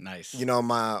had Nice. you know,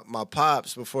 my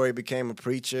pops before he became a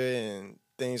preacher and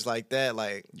things like that,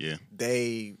 like Yeah.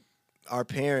 our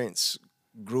parents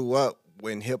grew up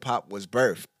when hip hop was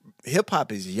birthed. Hip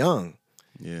hop is young.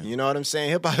 Yeah. You know what I'm saying?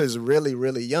 Hip hop is really,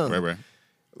 really young. Right.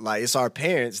 Like it's our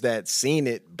parents that seen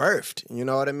it birthed. You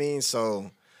know what I mean?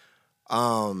 So,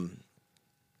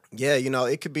 yeah, you know,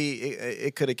 it could be,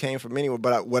 it could have came from anywhere.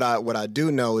 But what I do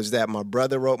know is that my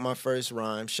brother wrote my first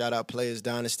rhyme. Shout out Players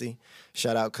Dynasty.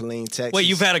 Shout out Killeen, Texas. Wait,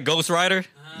 you've had a ghostwriter?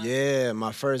 Yeah,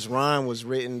 my first rhyme was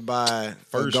written by a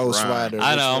First ghostwriter. rhyme.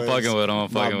 I know, I'm which was fucking with him. I'm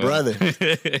fucking my brother. with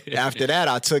him. After that,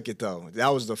 I took it though. That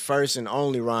was the first and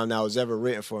only rhyme that was ever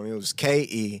written for me. It was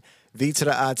K-E, V to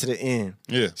the I to the N.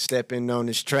 Yeah. Stepping on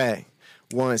this track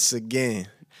once again.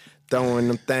 Throwing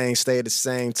them things, stay the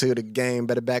same to the game.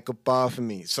 Better back up off of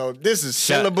me. So this is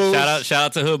syllables. Shout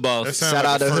out to Hood Boss. That sound Shout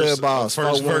like out the to first- Hood Boss.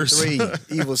 first verse.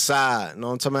 413, Evil Side. Know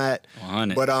what I'm talking about?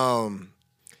 100. But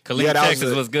Killeen, that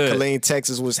Texas was good. Killeen,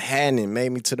 Texas was happening. Made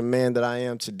me to the man that I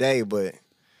am today. But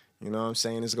you know what I'm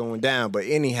saying? It's going down. But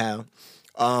anyhow,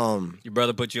 Your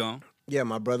brother put you on? yeah,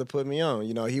 my brother put me on.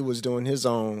 You know, he was doing his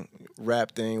own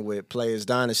rap thing with Players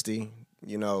Dynasty.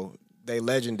 You know, they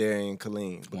legendary in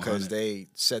Killeen because 100. they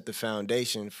set the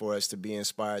foundation for us to be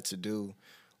inspired to do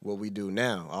what we do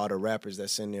now. All the rappers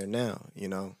that's in there now, you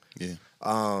know. Yeah.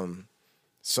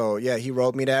 So yeah, he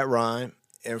wrote me that rhyme,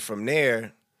 and from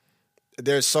there,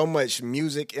 there's so much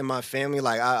music in my family.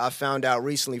 Like I found out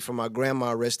recently from my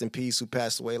grandma, rest in peace, who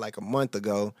passed away like a month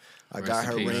ago. I Rest got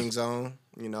in her peace. rings on,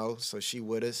 you know, so she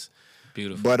with us.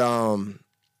 Beautiful. But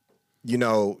you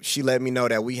know, she let me know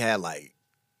that we had like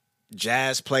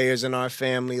jazz players in our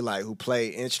family, like who play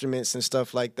instruments and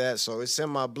stuff like that. So it's in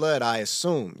my blood, I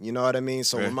assume. You know what I mean?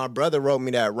 So Right. when my brother wrote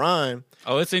me that rhyme,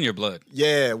 Oh, it's in your blood.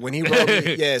 yeah, when he wrote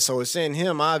me, yeah, so it's in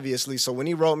him, obviously. So when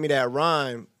he wrote me that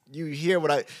rhyme, you hear what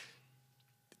I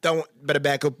don't better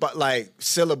back up like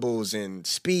syllables and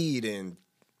speed and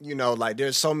you know, like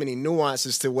there's so many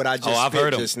nuances to what I just I've heard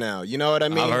spit 'em. just now. You know what I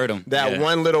mean? I've heard 'em, That yeah.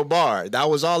 one little bar. That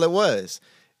was all it was.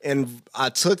 And I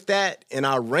took that and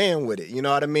I ran with it. You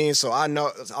know what I mean? So I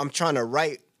know I'm trying to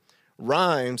write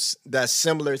rhymes that's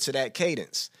similar to that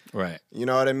cadence. Right. You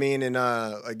know what I mean? And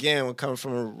again, we're coming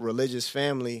from a religious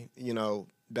family, you know,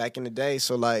 back in the day.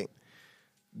 So like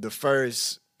the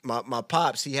first my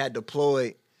pops, he had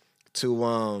deployed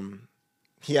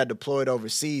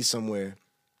overseas somewhere.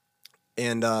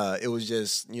 And it was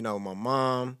just, you know, my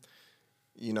mom,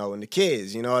 you know, and the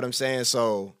kids, you know what I'm saying?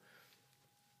 So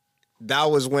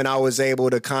that was when I was able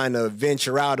to kind of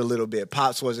venture out a little bit.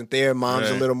 Pops wasn't there. Mom's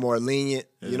a Right. little more lenient.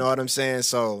 You know what I'm saying?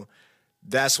 So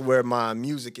that's where my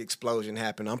music explosion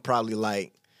happened. I'm probably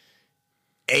like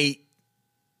 8,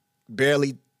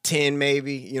 barely 10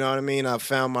 maybe. You know what I mean? I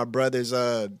found my brothers,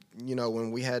 you know, when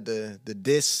we had the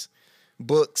disc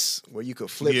books where you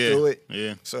could flip through it.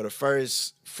 Yeah. So the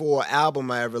first full album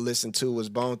I ever listened to was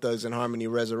Bone Thugs and Harmony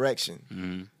Resurrection.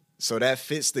 Mm-hmm. So that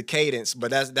fits the cadence,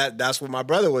 but that's what my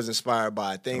brother was inspired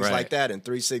by, things Right. like that, and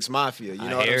 3-6 Mafia. You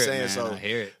know I what hear I'm it, saying? man. So I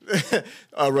hear it.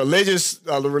 a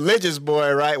religious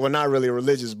boy, right? Well, not really a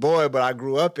religious boy, but I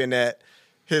grew up in that.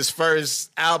 His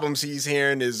first albums he's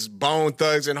hearing is Bone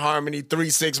Thugs and Harmony,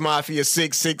 3-6 Mafia,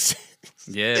 666.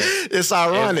 Yeah. It's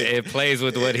ironic. It plays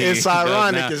with what he It's does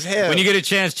ironic now. as hell. When you get a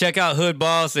chance, check out Hood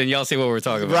Boss and y'all see what we're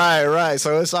talking about. Right.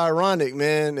 So it's ironic,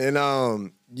 man.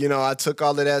 And you know, I took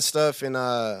all of that stuff and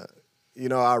you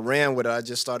know, I ran with it. I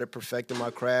just started perfecting my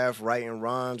craft, writing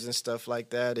rhymes and stuff like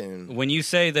that. And When you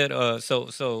say that,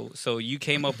 so you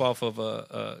came up off of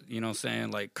you know, what I'm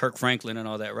saying like Kirk Franklin and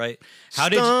all that, right? How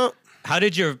did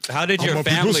your my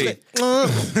family?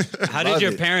 How did Love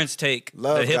your it. parents take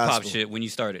Love the hip hop gospel. shit when you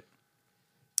started?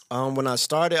 when I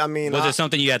started, I mean, Was it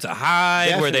something you had to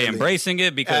hide? Were they Definitely. embracing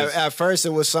it? Because at first it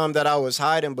was something that I was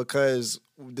hiding because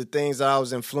the things that I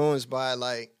was influenced by,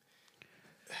 like,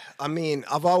 I mean,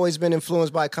 I've always been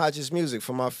influenced by conscious music.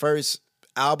 For my first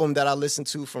album that I listened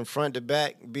to from front to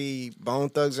back be Bone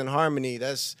Thugs and Harmony.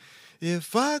 That's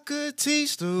if I could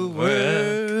teach the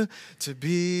world to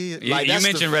be you, like you that's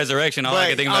mentioned the, Resurrection. All I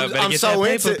can think about better I'm get so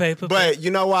that into, paper. but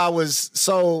you know why I was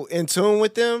so in tune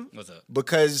with them? What's up?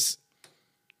 Because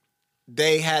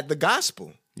they had the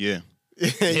gospel. Yeah. You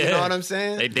Yeah. know what I'm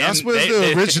saying? They damn, Gospel is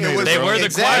the originator, They bro. were the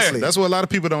Exactly. choir. That's what a lot of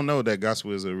people don't know, that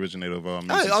gospel is the originator of all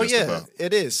music. Oh just yeah, about.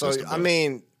 it is. So Just I about.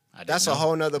 mean, didn't that's know. a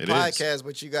whole nother It podcast.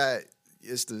 But you got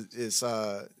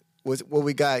what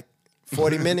we got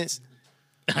 40 minutes.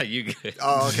 You good?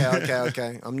 Oh,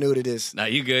 okay. I'm new to this, Nah,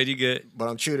 you good? You good? but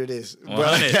I'm true to this.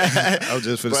 100. I was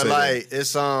just finna But say like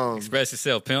it's Express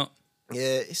yourself, pimp. yeah,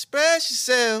 express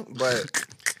yourself.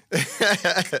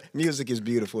 But music is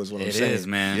beautiful, is what I'm It saying. is,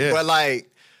 man. Yeah. But like,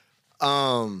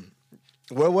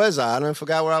 where was I? I don't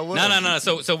forgot where I was.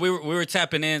 No. So we were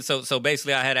tapping in. So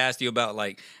basically, I had asked you about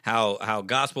like how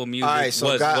gospel music All right, so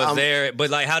was I'm- there, but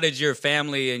like how did your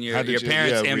family and How your did you-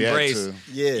 parents yeah, react embrace to-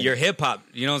 Yeah. your hip hop?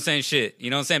 You know what I'm saying? Shit. You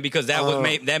know what I'm saying? Because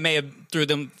that may have threw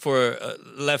them for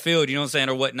left field. You know what I'm saying,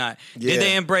 or whatnot. Yeah. Did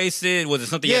they embrace it? Was it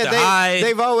something you Yeah, had to hide?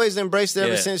 they've always embraced it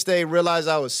ever Yeah. since they realized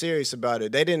I was serious about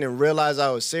it. They didn't realize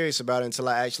I was serious about it until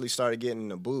I actually started getting in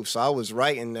the booth. So I was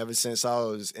writing ever since I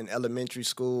was in elementary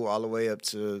school all the way up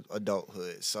to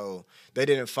adulthood. So they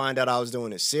didn't find out I was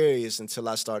doing it serious until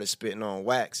I started spitting on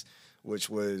wax, which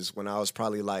was when I was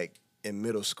probably like in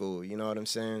middle school. You know what I'm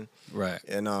saying? Right.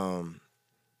 And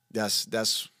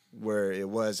that's where it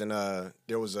was. And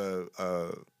there was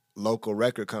a local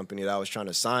record company that was trying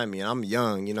to sign me. And I'm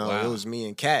young, you know. Wow. It was me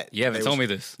and Kat. You haven't They told was-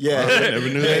 me this. Yeah, never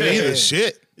knew that either. Yeah.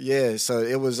 Shit. Yeah, so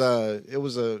it was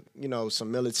you know,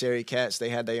 some military cats. They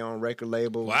had their own record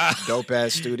label. Wow. Dope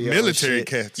ass studio. and Military shit.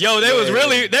 cats. Yo, they was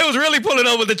really pulling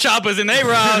up with the choppers and they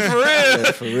ride for real.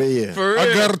 Yeah, for real. For real.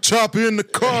 I got a chopper in the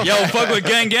car. Yo, fuck with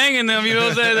gang in them. You know what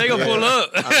I'm saying? They gonna pull up.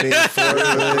 I mean, Fort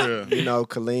Hood, you know,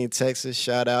 Killeen, Texas,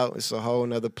 shout out. It's a whole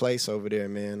nother place over there,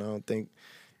 man. I don't think,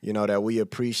 you know, that we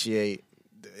appreciate,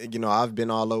 you know, I've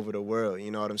been all over the world, you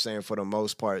know what I'm saying, for the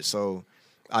most part. So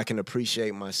I can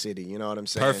appreciate my city, you know what I'm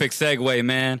saying? Perfect segue,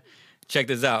 man. Check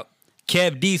this out.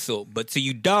 Kev Diesel, but to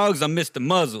you dogs, I'm Mr.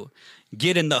 Muzzle.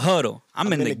 Get in the huddle.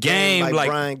 I'm in the game like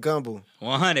Brian Gumble.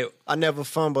 100. I never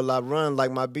fumble, I run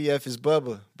like my BF is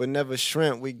Bubba, but never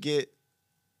shrimp. We get,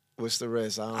 what's the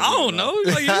rest? I I don't know.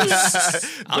 Like, I'm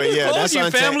just quoting you,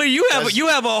 untapped. family. You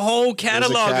have a whole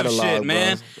catalog, of catalog, shit, bro,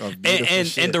 man. of beautiful And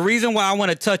shit. the reason why I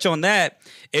want to touch on that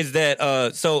is that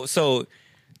so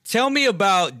tell me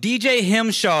about DJ Him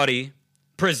Shawty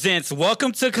presents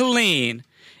Welcome to Killeen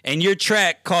and your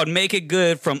track called Make It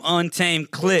Good from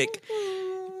Untamed Click.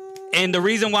 And the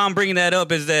reason why I'm bringing that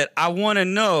up is that I want to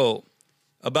know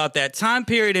about that time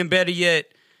period and better yet,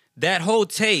 that whole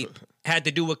tape had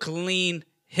to do with clean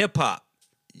hip hop.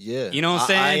 Yeah. You know what I'm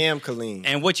saying? I am Khalil.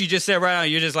 And what you just said right now,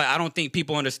 you're just like, I don't think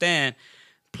people understand.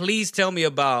 Please tell me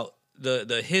about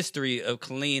the history of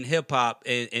clean hip hop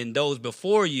and those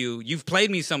before you. You've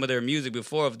played me some of their music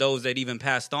before, of those that even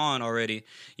passed on already.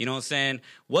 You know what I'm saying?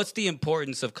 What's the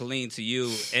importance of Khalil to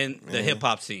you and the hip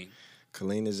hop scene?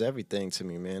 Khalil is everything to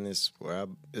me, man. It's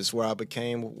where I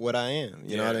became what I am.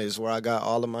 You know what I mean? It's where I got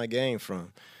all of my game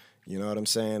from. You know what I'm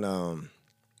saying?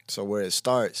 So where it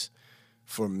starts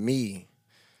for me,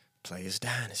 Players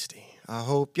Dynasty. I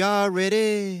hope y'all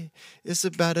ready. It's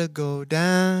about to go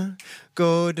down,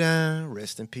 go down.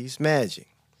 Rest in peace, Magic.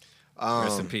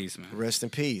 Rest in peace, man. Rest in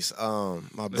peace.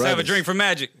 Let's have a drink for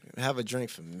Magic. Have a drink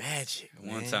for Magic.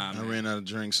 One man. time. I ran out of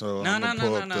drink, so No, I'm gonna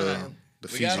pour up the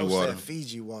We got Fiji those water. That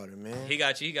Fiji water, man. He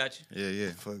got you.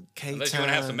 Yeah. For K-Time. Unless you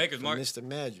wanna have some Maker's Mark. Mr.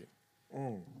 Magic.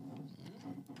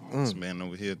 This man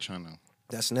over here trying to.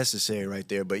 That's necessary right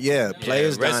there. But yeah,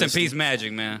 Players Rest Dynasty. in peace,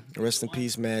 Magic, man. Rest in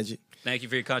peace, Magic. Thank you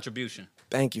for your contribution.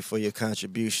 Thank you for your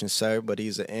contribution, sir. But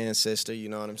he's an ancestor, you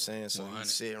know what I'm saying? So 100.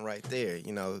 he's sitting right there,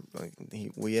 you know. Like,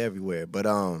 we everywhere. But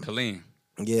Khalil.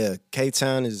 yeah,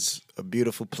 K-Town is a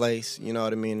beautiful place. You know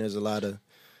what I mean? There's a lot of,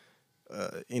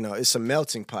 it's a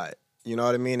melting pot. You know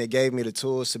what I mean? It gave me the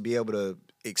tools to be able to,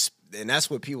 and that's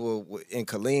what people in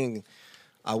Khalil,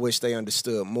 I wish they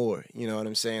understood more. You know what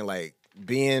I'm saying? Like,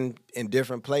 being in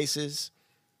different places,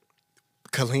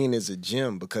 Khalil is a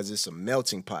gem because it's a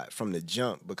melting pot from the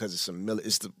jump, because it's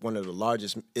one of the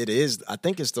largest, I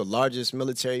think it's the largest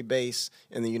military base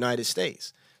in the United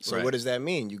States. So Right. what does that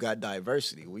mean? You got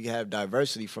diversity. We have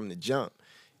diversity from the jump.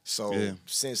 So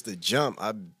since the jump,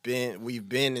 we've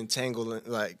been entangled,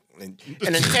 like an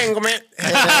entanglement.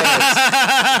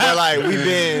 But like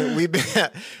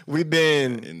we've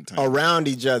been around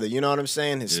each other. You know what I'm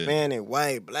saying? Hispanic,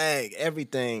 white, black,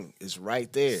 everything is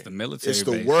right there. It's the military It's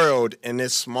the base. world in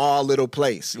this small little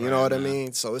place. You know what I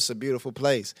mean? So it's a beautiful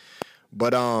place.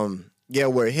 But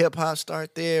where hip hop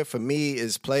start there for me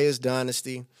is Players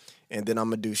Dynasty, and then I'm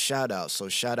gonna do shout outs. So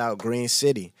shout out Green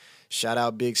City. Shout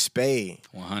out Big Spade.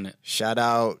 100. Shout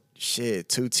out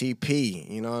 2TP.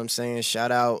 You know what I'm saying?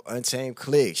 Shout out Untamed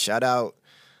Click. Shout out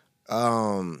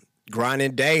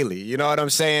Grinding Daily. You know what I'm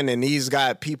saying? And these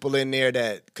got people in there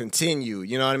that continue.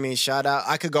 You know what I mean? Shout out.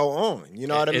 I could go on. You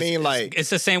know what I mean? Like, it's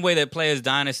the same way that Players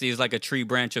Dynasty is like a tree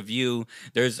branch of you.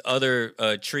 There's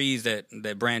other trees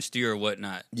that branch to you or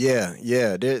whatnot. yeah.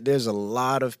 There's a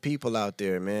lot of people out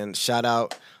there, man. Shout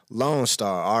out Lone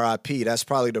Star, R.I.P. That's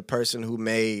probably the person who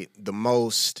made the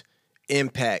most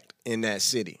impact in that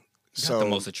city. Got the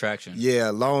most attraction. Yeah,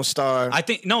 Lone Star. I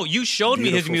think you showed me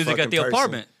his Beautiful music at the fucking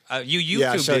apartment. You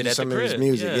Yeah, I YouTubed showed it you at some the of his crib.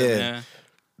 music, yeah. Man.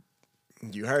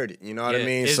 You heard it. You know what I Yeah,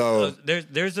 mean? it's, So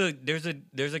there's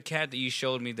a cat that you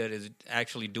showed me that is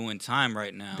actually doing time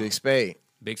right now. Big Spade.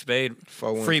 Big Spade,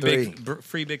 413.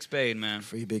 free Big Spade, man.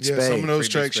 Free Big Yeah, Spade. some of those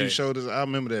Free Big tracks you Spade. showed us, I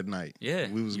remember that night. Yeah,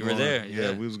 we was you were going, there, Yeah,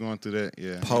 yeah. we was going through that.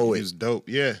 Yeah, Poet. He was dope.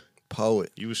 Yeah,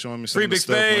 Poet. you was showing me some Free of the Big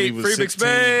stuff when he Spade, was free Big 16.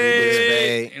 Spade.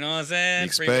 Spade. You know what I'm saying?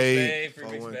 Big Free Spade. Big Spade,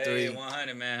 free Big 413. Spade,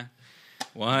 100, man.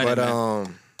 100, But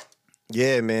man.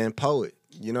 yeah, man, Poet.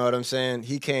 You know what I'm saying?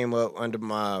 He came up under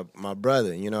my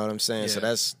brother. You know what I'm saying? So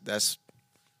Yeah. that's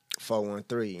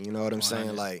 413. You know what I'm saying?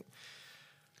 100. Like,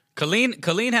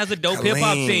 Colleen has a dope hip hop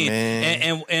Colleen, scene,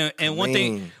 man. and one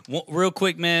thing, real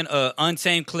quick, man.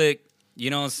 Untamed Click, you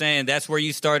know what I'm saying? That's where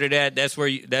you started at. That's where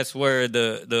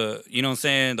the you know what I'm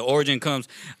saying, the origin comes.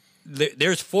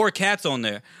 There's 4 cats on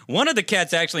there. One of the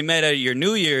cats actually met at your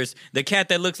New Year's. The cat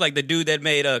that looks like the dude that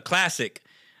made a classic,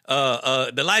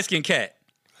 the light skinned cat.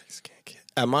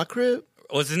 at my crib,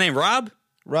 What's his name? Rob.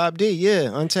 Rob D, yeah,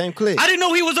 Untamed Click. I didn't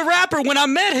know he was a rapper when I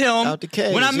met him. Out the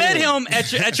cage, when I met yeah. him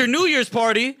at your New Year's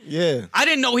party, Yeah, I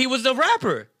didn't know he was a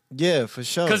rapper yeah, for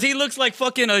sure. because he looks like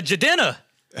fucking Jadena.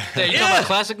 Yeah, you talking about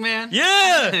Classic Man?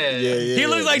 Yeah. yeah, He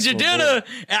looks like that's my Jadena, boy.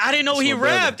 and I didn't know That's he my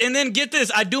brother. rapped. And then get this,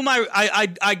 I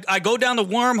go down the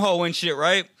wormhole and shit,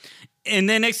 right? And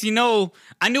then next thing you know,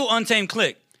 I knew Untamed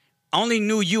Click. I only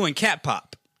knew you and Cat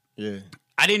Pop. Yeah,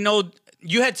 I didn't know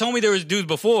you had told me there was dudes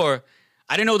before.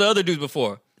 I didn't know the other dudes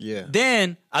before. yeah.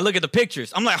 Then I look at the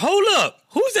pictures. I'm like, hold up,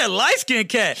 who's that light skinned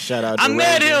cat? Shout out. I to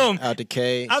met Raven, him. out the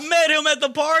cage. I met him at the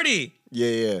party.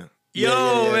 Yeah.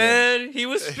 Yo, man, he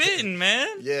was spitting, man.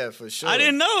 Yeah, for sure. I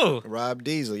didn't know. Rob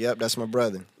Diesel. Yep, that's my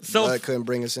brother. So- Blood couldn't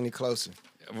bring us any closer.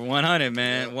 100,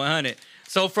 man, 100.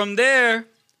 So from there,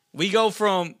 we go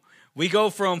from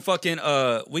fucking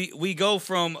we go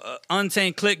from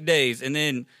Untamed Click days, and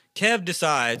then Kev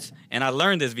decides, and I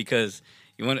learned this because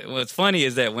what's funny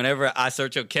is that whenever I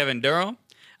search up Kevin Durham,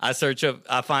 I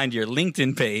find your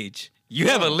LinkedIn page. You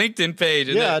have a LinkedIn page.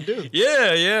 And Yeah, I do.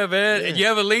 Yeah, man. Yeah. And you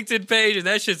have a LinkedIn page, and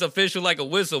that shit's official like a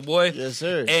whistle, boy. Yes,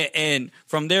 sir. And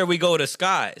from there, we go to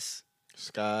Skies.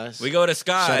 Skies. We go to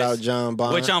Skies. Shout out John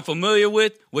Bond. Which I'm familiar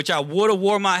with, which I would have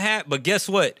wore my hat, but guess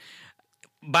what?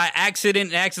 By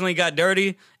accident, accidentally got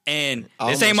dirty. And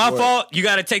I this ain't my almost wore fault. You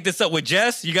got to take this up with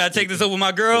Jess. You got to take this up with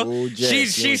my girl. Ooh,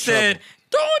 Jess, she you in said, trouble.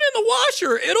 throw it in the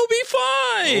washer. It'll be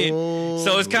fine. Ooh,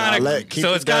 So it's kind nah, of keep so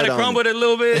the it's kind dirt of on crumbled a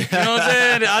little bit. You know what I'm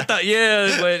saying? I thought,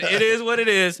 yeah, but it is what it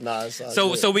is. Nah, it's all so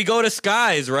good. so we go to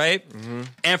Skies, right?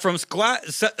 And from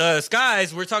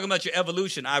Skies, we're talking about your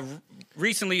evolution. I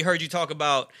recently heard you talk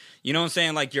about, you know what I'm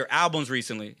saying, like your albums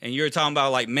recently. And you're talking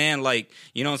about like, man, like,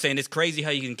 you know what I'm saying? It's crazy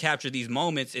how you can capture these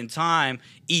moments in time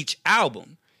each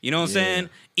album. You know what I'm saying?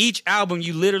 Each album,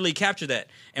 you literally capture that.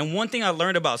 And one thing I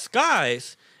learned about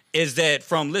Skies is that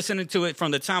from listening to it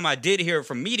from the time I did hear it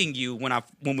from meeting you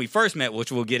when we first met,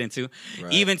 which we'll get into,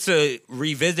 even to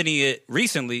revisiting it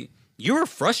recently, you were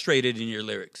frustrated in your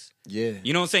lyrics. Yeah.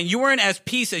 You know what I'm saying? You weren't as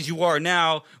peace as you are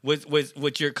now with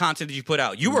your content that you put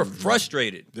out. You were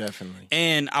frustrated. Definitely.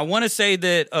 And I want to say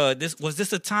that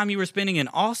this a time you were spending in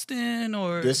Austin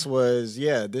or This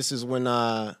is when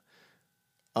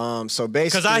so basically,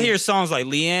 because I hear songs like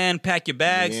Leanne, Pack Your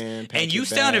Bags, Leanne, Pack and you Your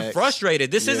sounded Bags.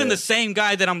 frustrated. This isn't Yeah. the same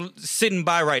guy that I'm sitting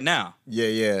by right now.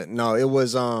 Yeah. No, it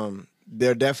was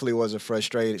there definitely was a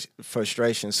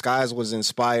frustration. Skies was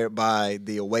inspired by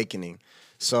The Awakening.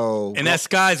 So And that's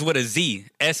Skies with a Z,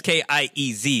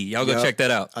 Skiez. Y'all go Yep. check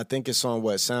that out. I think it's on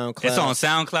what, SoundCloud? It's on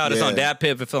SoundCloud. It's on Yeah.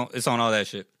 DatPiff. It's on all that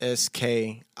shit.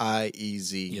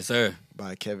 Skiez. Yes, sir.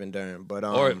 By Kevin Durham. But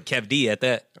Or Kev D at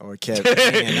that. or Kevin.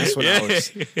 Man, that's what I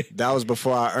was. That was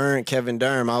before I earned Kevin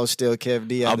Durham. I was still Kev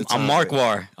D at the time. I'm Mark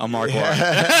War. I'm Mark War.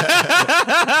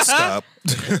 Stop.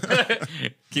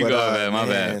 Keep going, man. My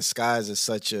bad. Skies is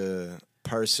such a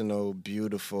personal,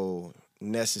 beautiful,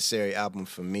 necessary album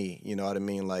for me. You know what I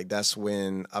mean? Like that's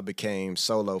when I became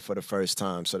solo for the first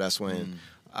time. So that's when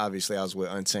obviously I was with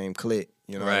Untamed Click.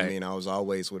 You know what I Right. mean? I was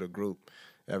always with a group.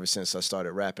 Ever since I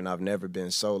started rapping, I've never been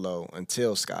solo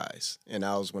until Skies. And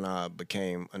that was when I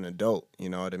became an adult, you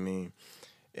know what I mean?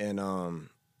 And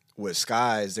with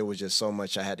Skies, there was just so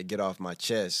much I had to get off my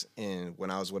chest. And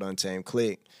when I was with Untamed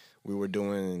Click, we were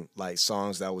doing like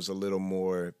songs that was a little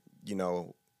more, you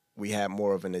know, we had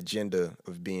more of an agenda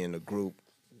of being a group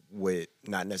with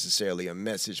not necessarily a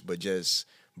message, but just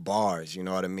bars, you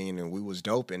know what I mean? And we was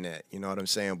dope in that, you know what I'm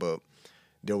saying? But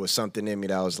there was something in me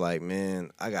that was like,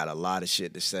 man, I got a lot of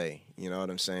shit to say, you know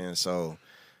what I'm saying? So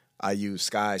I used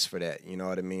Skies for that, you know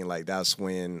what I mean? Like that's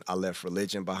when I left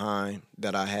religion behind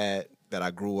that I had, that I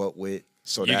grew up with.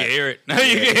 So You that, can hear it. Yeah,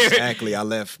 You can hear it. exactly. I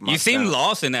left my You seemed sound.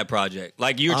 lost in that project.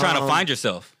 Like you were trying to find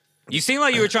yourself. You seemed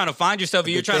like you were trying to find yourself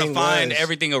and you were trying to thing find was-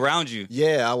 everything around you.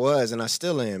 Yeah, I was, and I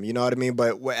still am. You know what I mean?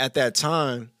 But at that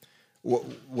time,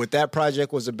 what that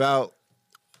project was about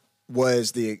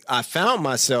was I found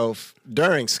myself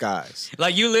during Skies.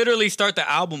 Like you literally start the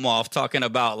album off talking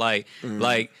about like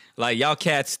y'all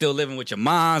cats still living with your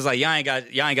moms, like y'all ain't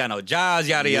got no jobs,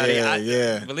 yada yada.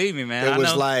 Yeah. Believe me, man. It I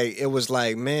know. was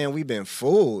like, man, we've been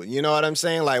fooled. You know what I'm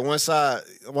saying? Like once I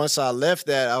left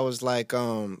that, I was like,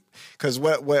 because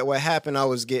what happened? I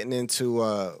was getting into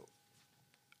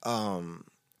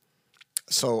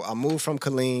so I moved from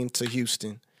Killeen to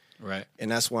Houston. Right. And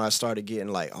that's when I started getting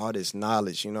like all this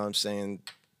knowledge, you know what I'm saying,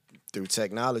 through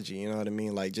technology, you know what I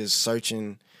mean? Like just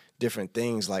searching different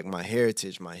things like my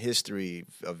heritage, my history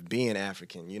of being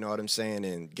African, you know what I'm saying,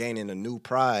 and gaining a new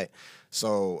pride.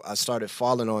 So I started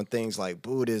falling on things like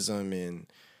Buddhism and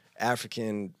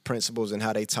African principles and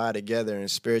how they tie together and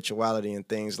spirituality and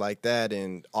things like that,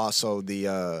 and also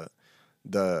the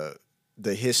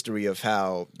history of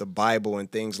how the Bible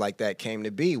and things like that came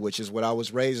to be, which is what I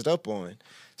was raised up on.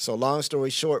 So long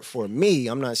story short, for me,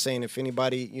 I'm not saying if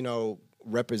anybody, you know,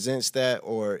 represents that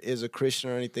or is a Christian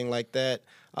or anything like that.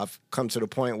 I've come to the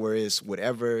point where it's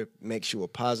whatever makes you a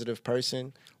positive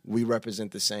person, we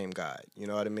represent the same God. You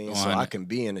know what I mean? So I can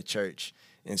be in a church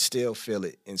and still feel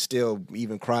it and still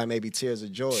even cry maybe tears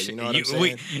of joy. You know what I'm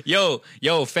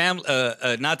saying? Fam,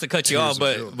 not to cut you off,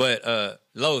 but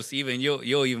Los, even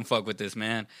you'll even fuck with this,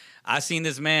 man. I seen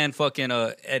this man fucking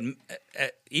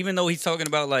even though he's talking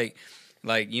about like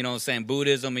you know what I'm saying,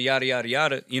 Buddhism and yada yada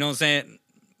yada, you know what I'm saying?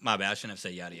 My bad, I shouldn't have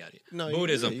said yada yada. No,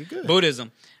 Buddhism. you good.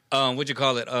 Buddhism. What you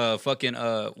call it?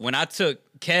 When I took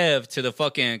Kev to the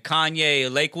fucking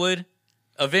Kanye Lakewood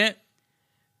event,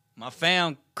 my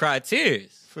fam cried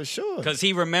tears. For sure. Because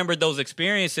he remembered those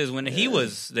experiences when he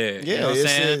was there. Yeah, you know what I'm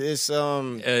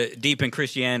saying? it's Deep in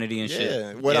Christianity and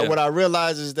shit. What I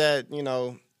realize is that, you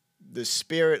know, the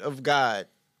spirit of God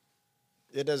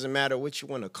it doesn't matter what you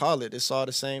want to call it. It's all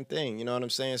the same thing. You know what I'm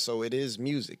saying? So it is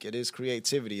music. It is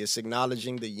creativity. It's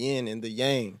acknowledging the yin and the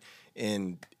yang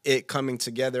and it coming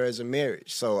together as a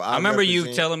marriage. So I remember you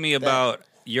represent telling me that. about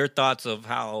your thoughts of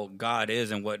how God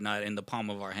is and whatnot in the palm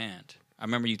of our hand. I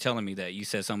remember you telling me that. You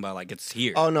said something about like it's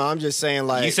here. Oh no, I'm just saying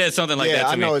like You said something like yeah, that to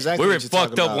I me. know exactly We were what you're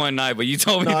fucked talking up about. one night, but you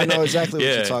told me No, that. I know exactly Yeah.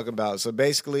 what you're talking about. So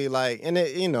basically, like, and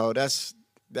it, you know,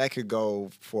 that could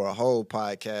go for a whole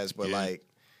podcast, but like,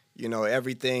 you know,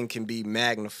 everything can be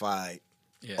magnified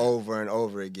over and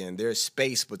over again. There's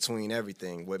space between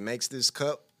everything. What makes this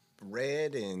cup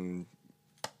red and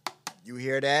you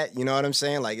hear that? You know what I'm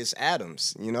saying? Like it's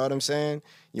atoms. You know what I'm saying?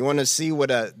 You want to see what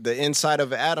the inside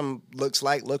of an atom looks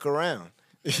like? Look around.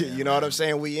 You know what I'm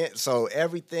saying? So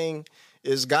everything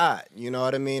is God. You know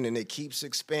what I mean? And it keeps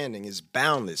expanding. It's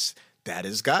boundless. That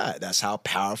is God. That's how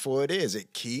powerful it is.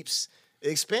 It keeps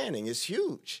expanding. It's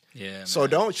huge. Yeah. So man.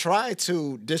 don't try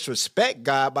to disrespect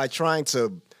God by trying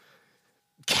to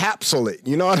capsule it.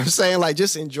 You know what I'm saying? Like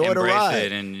just enjoy the Embrace ride.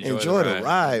 it and Enjoy the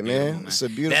ride, Beautiful, man. It's a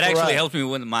beautiful That actually ride. helps me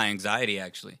with my anxiety.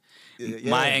 Actually,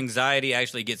 my anxiety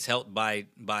actually gets helped by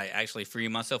actually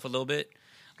freeing myself a little bit.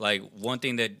 Like one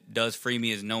thing that does free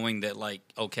me is knowing that, like,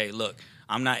 okay, look,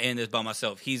 I'm not in this by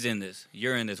myself. He's in this.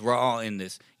 You're in this. We're all in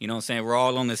this. You know what I'm saying? We're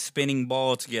all on this spinning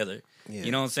ball together. Yeah.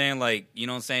 You know what I'm saying? Like, you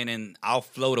know what I'm saying? And I'll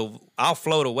float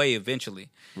away eventually.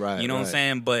 Right. You know what I'm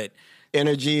saying? But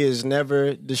energy is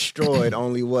never destroyed,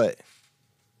 only what?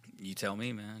 you tell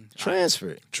me, man.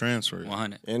 Transferred.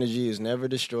 100. Energy is never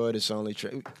destroyed, it's only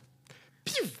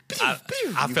I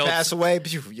you felt pass away.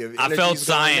 Your I felt energy's going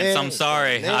science. in, I'm it's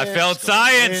sorry. going I in, felt it's going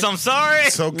science. in. I'm sorry.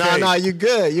 It's okay. No, you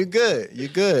good. You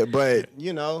good. But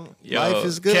you know, Yo, life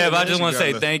is good. Kev, I man. just want to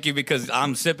say gotta- thank you because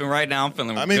I'm sipping right now. I'm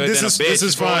feeling I mean, good this than is a bitch, this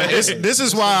is boy. fine. This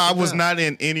is why I was not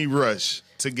in any rush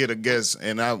to get a guest.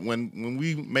 And when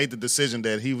we made the decision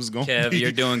that he was going, Kev,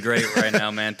 you're doing great right now,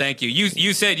 man. Thank you.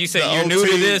 You said The you're new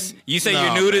to OT. this. You said No,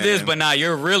 you're new to this, man. but now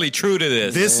you're really true to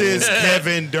this. This is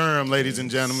Kevin Durham, ladies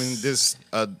and gentlemen. This,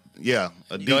 a deep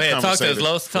Go ahead, talk to us, conversation.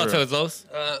 Los. Talk For to real. us,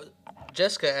 Los.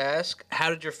 Jessica asked, "How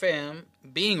did your fam,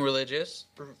 being religious,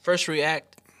 first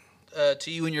react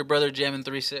to you and your brother jamming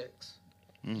 3-6?"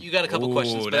 You got a couple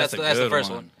questions, but that's a the good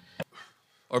first one.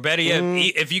 Or better yet,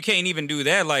 if you can't even do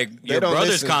that, like your don't brother's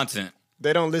listen. content.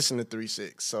 They don't listen to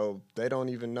 3-6, so they don't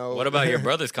even know. What about your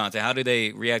brother's content? How do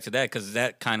they react to that? Because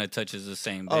that kind of touches the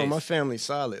same base. Oh, my family's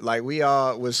solid. Like we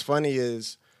all. What's funny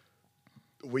is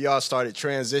we all started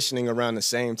transitioning around the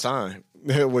same time,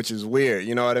 which is weird.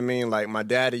 You know what I mean? Like my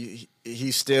daddy,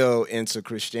 he's still into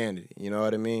Christianity. You know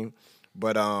what I mean?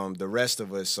 But the rest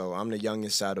of us. So I'm the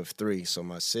youngest out of 3. So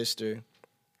my sister.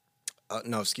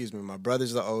 No, excuse me. My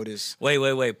brother's the oldest.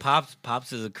 Wait.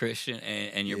 Pops is a Christian,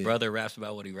 and your brother raps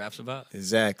about what he raps about.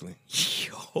 Exactly.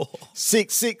 Yo,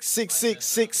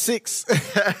 66666.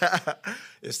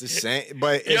 It's the same,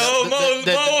 but it's, Mo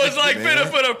was like finna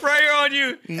put a prayer on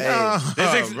you.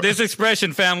 This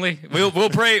expression, family. We'll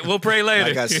pray. We'll pray later.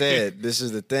 like I said, this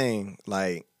is the thing.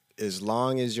 Like as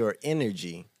long as your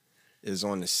energy is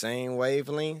on the same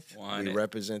wavelength, Want we it.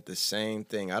 represent the same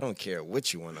thing. I don't care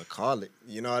what you want to call it.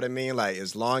 You know what I mean? Like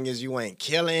as long as you ain't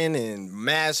killing and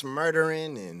mass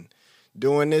murdering and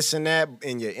doing this and that,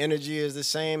 and your energy is the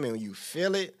same and you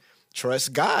feel it,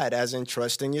 trust God, as in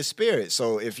trust in your spirit.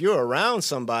 So if you're around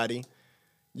somebody,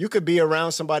 you could be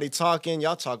around somebody talking,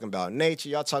 y'all talking about nature,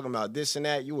 y'all talking about this and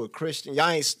that, you a Christian, y'all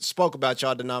ain't spoke about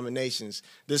y'all denominations,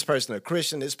 this person a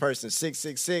Christian, this person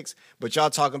 666, but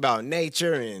y'all talking about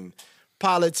nature and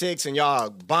politics and y'all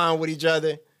bond with each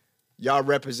other, y'all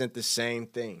represent the same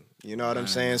thing. You know what I'm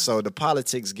saying? So the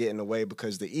politics get in the way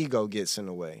because the ego gets in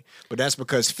the way. But that's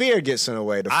because fear gets in the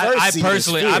way. The first I seed is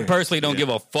fear. personally don't give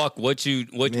a fuck what Man,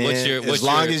 your as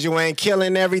long as you ain't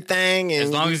killing everything and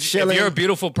as long you as chilling, if you're a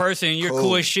beautiful person and you're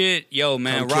cool as shit, yo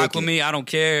man, Come rock kick with it. me. I don't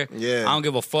care. Yeah. I don't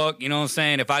give a fuck. You know what I'm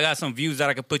saying? If I got some views that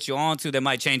I can put you on to that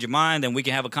might change your mind, then we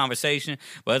can have a conversation.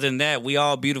 But other than that, we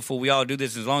all beautiful. We all do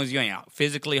this as long as you ain't out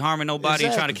physically harming nobody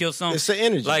and trying to Exactly. kill someone. It's the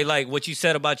energy. Like what you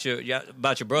said about your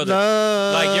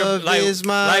brother. Love is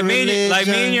my me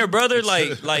and your brother,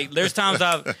 religion. like there's times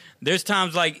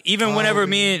like even whenever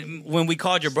when we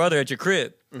called your brother at your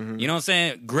crib, you know what I'm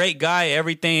saying? Great guy,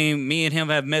 everything. Me and him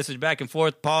have messaged back and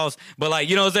forth, pause. But like,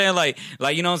 you know what I'm saying?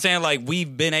 Like you know what I'm saying? Like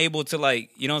we've been able to like,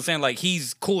 you know what I'm saying? Like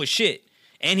he's cool as shit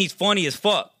and he's funny as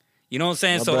fuck. You know what I'm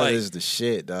saying? My so brother like, is the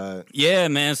shit, dog. yeah,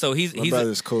 man. So he's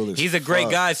brother's cool as he's a great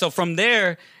fuck. guy. So from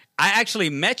there, I actually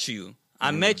met you. I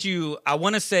met you, I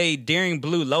want to say during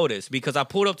Blue Lotus because I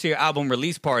pulled up to your album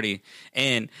release party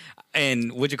and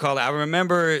what'd you call it? I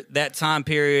remember that time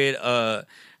period.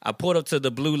 I pulled up to the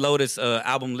Blue Lotus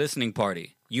album listening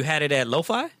party. You had it at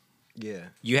Lo-Fi? Yeah.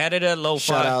 You had it at Lo-Fi.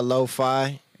 Shout out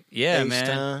Lo-Fi. Yeah, man.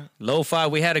 H-Town. Lo-Fi.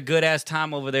 We had a good ass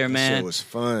time over there, That man. shit was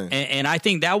fun. And I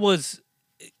think that was.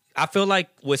 I feel like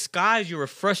with Skies, you were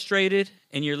frustrated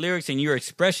in your lyrics and you were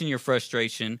expressing your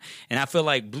frustration. And I feel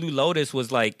like Blue Lotus was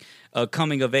like a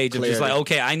coming of age of just like,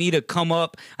 okay, I need to come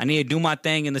up. I need to do my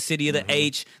thing in the city of the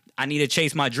H. I need to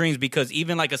chase my dreams, because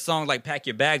even like a song like Pack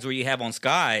Your Bags where you have on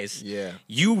Skies,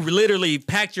 you literally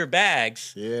packed your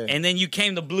bags and then you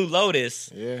came to Blue Lotus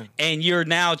and you're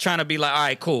now trying to be like, all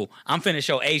right, cool. I'm finna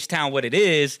show H-Town what it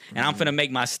is and I'm finna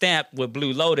make my stamp with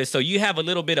Blue Lotus. So you have a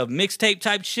little bit of mixtape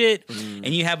type shit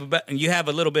and you have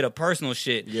a little bit of personal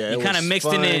shit. Yeah, you kind of mixed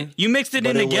it in. You mixed it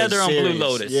in together on Blue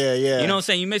Lotus. Yeah. You know what I'm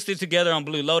saying? You mixed it together on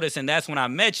Blue Lotus, and that's when I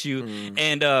met you.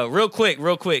 And real quick,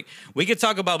 we could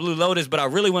talk about Blue Lotus, but I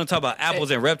really want to talk about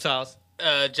apples and reptiles.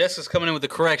 Jessica's coming in with a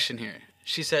correction here.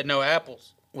 She said no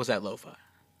apples was at Lo-Fi.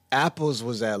 Apples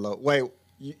was at Wait,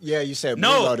 you said Blue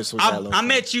no, Lotus was at Lo-Fi.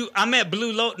 I met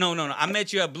Blue Lotus. No. I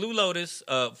met you at Blue Lotus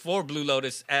for Blue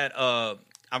Lotus at I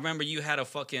remember you had a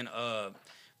fucking I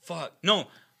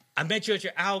met you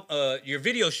at your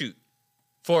video shoot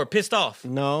for Pissed Off.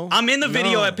 No. I'm in the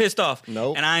video at Pissed Off.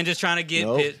 Nope. And I ain't just trying to get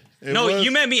Nope. pissed. You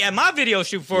met me at my video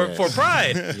shoot for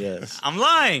Pride. Yes. I'm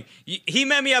lying. He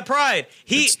met me at Pride.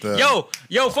 Fun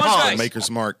fact.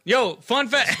 Maker's Mark. Yo, fun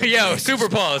fact. Yo, super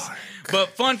pause. But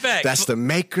fun fact. That's the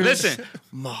Maker's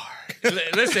Mark.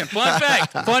 Listen, fun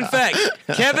fact.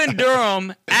 Kevin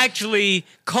Durham actually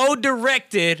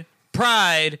co-directed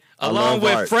Pride along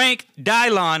with Frank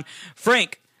Dylon.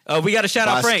 Frank, we got to shout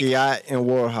out Frank. Basquiat and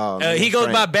Warhol. He goes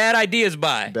by Bad Ideas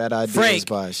by. Frank.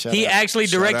 He actually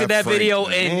directed that video,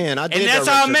 and that's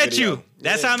how I met you.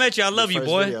 That's how I met you. I love you,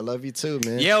 boy. Video. I love you too,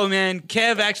 man. Yo, man,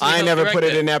 Kev actually. I ain't never put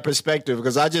it in that perspective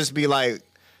because I just be like,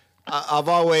 I've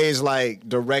always like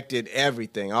directed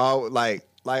everything. Like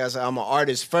I said, I'm an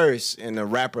artist first and a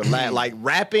rapper. Like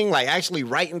rapping, like actually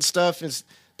writing stuff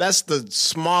that's the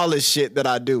smallest shit that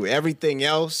I do. Everything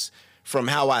else, from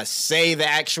how I say the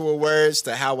actual words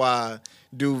to how I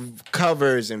do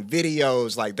covers and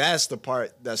videos, like that's the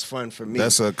part that's fun for me.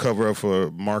 That's a cover up for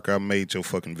Mark. I made your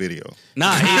fucking video.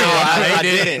 Nah, I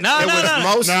didn't. No.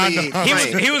 Mostly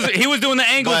He was doing the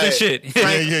angles and shit.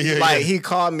 Frank, like he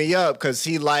called me up because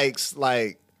he likes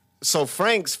so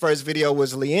Frank's first video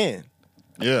was Leanne.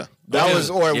 Yeah, that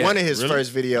was one of his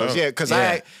first videos. Oh. Yeah, because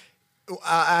I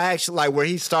actually like where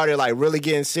he started like really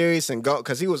getting serious and go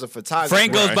because he was a photographer.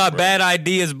 Frank goes by Bad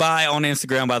Ideas by on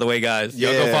Instagram, by the way, guys.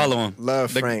 Yo, go follow him.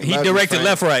 Love Frank. He directed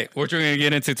Left Right, which we're gonna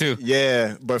get into too.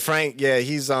 Yeah, but Frank,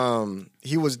 he's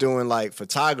he was doing like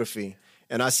photography,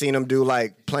 and I seen him do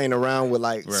like playing around with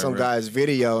like some guy's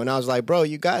video, and I was like, bro,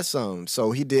 you got some.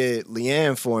 So he did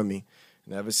Leanne for me.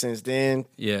 And ever since then,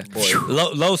 boy.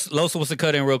 Los wants to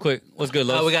cut in real quick. What's good,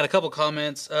 Los? We got a couple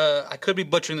comments. I could be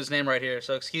butchering this name right here,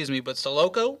 so excuse me. But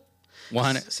Soloco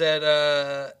 100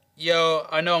 said, yo,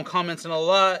 I know I'm commenting a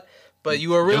lot, but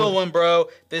you a real one, bro.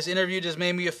 This interview just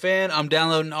made me a fan. I'm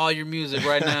downloading all your music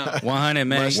right now. 100,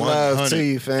 man. Much love to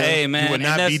you, fam. Hey, man. You would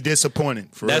not be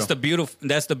disappointed. That's the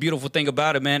beautiful thing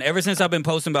about it, man. Ever since I've been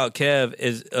posting about Kev,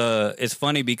 it's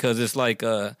funny because it's like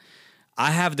I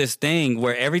have this thing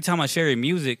where every time I share your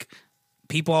music,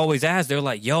 people always ask, they're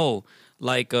like, yo,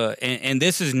 like, and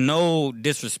this is no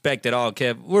disrespect at all,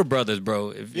 Kev. We're brothers,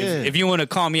 bro. If you want to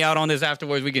call me out on this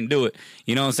afterwards, we can do it.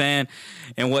 You know what I'm saying?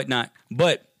 And whatnot.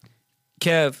 But,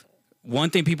 Kev, one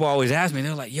thing people always ask me,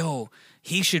 they're like, yo,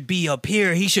 he should be up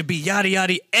here. He should be yada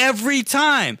yada every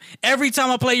time. Every time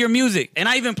I play your music. And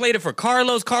I even played it for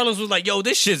Carlos. Carlos was like, yo,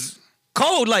 this shit's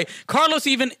cold. Like, Carlos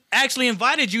even actually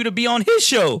invited you to be on his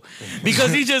show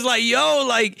because he's just like, yo,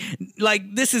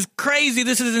 like this is crazy.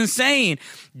 This is insane.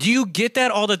 Do you get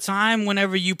that all the time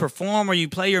whenever you perform or you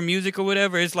play your music or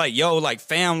whatever? It's like, yo, like,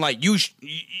 fam, like, you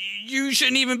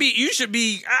shouldn't even be, you should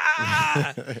be,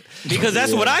 because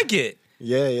that's what I get.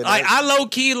 Yeah. Like, I low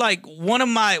key, like, one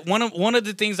of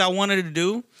the things I wanted to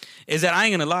do is that I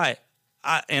ain't gonna lie.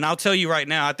 And I'll tell you right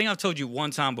now, I think I've told you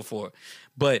one time before,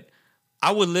 but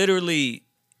I would literally,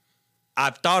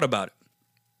 I've thought about it.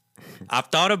 I've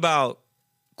thought about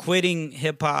quitting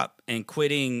hip hop and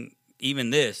quitting even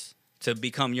this to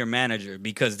become your manager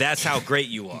because that's how great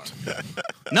you are.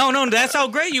 No, that's how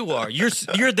great you are. You're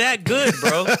that good,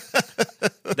 bro.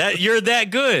 You're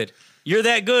that good. You're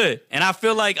that good. And I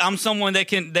feel like I'm someone that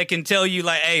can tell you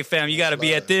like, hey, fam, you got to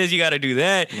be at this. You got to do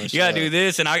that. You got to do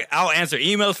this. And I'll answer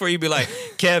emails for you. Be like,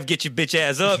 Kev, get your bitch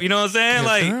ass up. You know what I'm saying?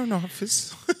 Like,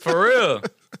 for real.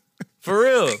 For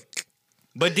real.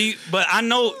 But I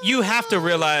know you have to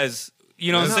realize,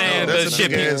 you know what I'm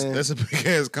saying? That's a big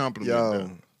ass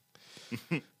compliment.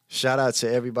 Yo, shout out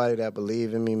to everybody that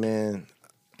believe in me, man.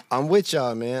 I'm with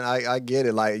y'all, man. I get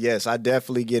it. Like, yes, I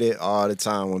definitely get it all the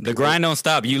time. When The grind don't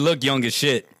stop. You look young as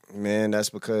shit. Man, that's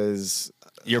because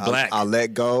You're black. I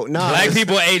let go. No, Black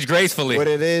people age gracefully. What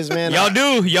it is, man. Y'all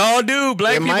do.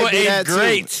 Black people age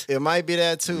great. It might be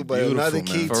that too, but Beautiful, another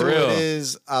key man. For to real. it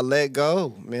is I let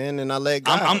go, man, and I let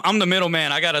go. I'm the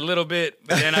middleman. I got a little bit,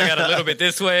 but then I got a little bit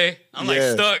this way. I'm like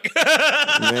Yeah. stuck.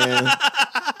 Man.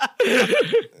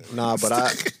 Nah, but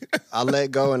I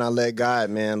let go and I let God,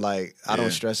 man. Like I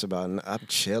don't stress about it. I'm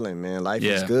chilling, man. Life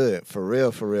is Yeah. good. For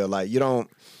real. Like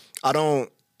I don't,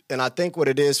 and I think what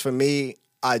it is for me,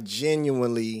 I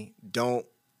genuinely don't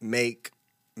make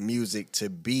music to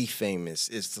be famous.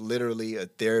 It's literally a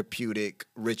therapeutic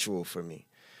ritual for me.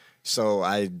 So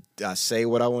I say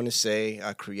what I want to say.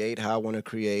 I create how I want to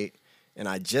create. And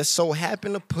I just so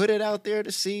happen to put it out there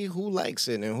to see who likes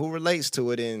it and who relates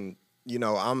to it. And, you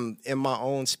know, I'm in my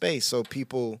own space. So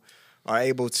people are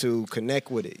able to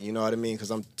connect with it. You know what I mean? Because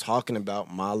I'm talking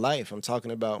about my life. I'm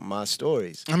talking about my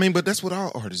stories. I mean, but that's what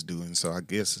all artists do, and so I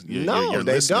guess you're They listening. don't. Well,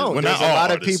 There's not a all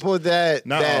lot artists. of people that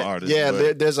Not all artists, Yeah,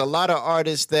 but- there's a lot of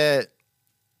artists that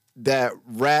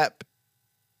rap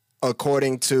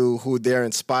according to who they're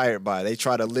inspired by. They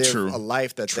try to live True. a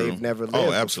life that True. they've never lived. Oh,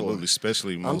 before. absolutely,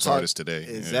 especially most artists today.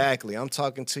 Yeah. Exactly. I'm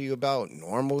talking to you about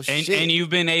normal And, shit. and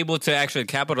you've been able to actually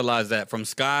capitalize that from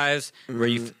Skies, where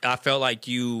I felt like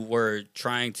you were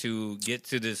trying to get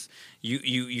to this.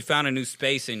 You found a new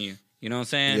space in you. You know what I'm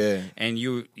saying? Yeah. And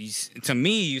you to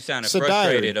me, you sounded It's a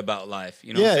frustrated diary. about life.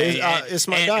 You know what I'm saying? it's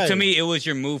my and diary. to me, it was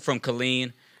your move from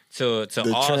Killeen to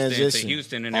The Austin transition, to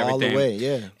Houston and all everything. the way,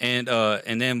 yeah.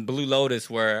 And then Blue Lotus,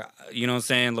 where you know what I'm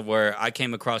saying, where I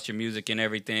came across your music and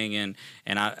everything, and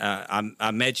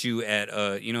I met you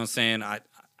at you know what I'm saying,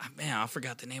 I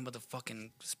forgot the name of the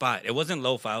fucking spot. It wasn't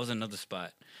Lo-Fi, it was another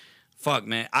spot. Fuck,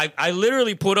 man. I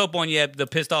literally put up on you at the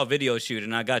Pissed Off video shoot,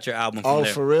 and I got your album from Oh,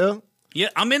 there. for real? Yeah,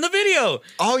 I'm in the video.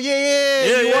 Oh, yeah.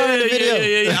 You are in the video.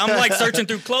 Yeah. I'm like searching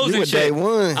through clothes You and were shit. day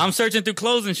one. I'm searching through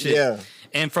clothes and shit. Yeah.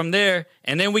 And from there,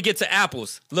 and then we get to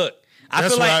Apples. Look, I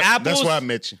That's feel like why Apples. That's why I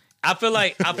met you. I feel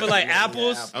like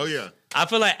Apples. Oh yeah. I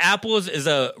feel like Apples is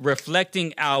a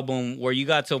reflecting album where you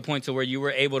got to a point to where you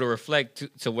were able to reflect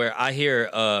to where I hear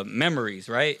memories,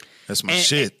 right? That's my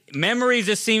shit. Memories,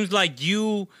 it seems like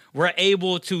you were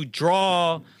able to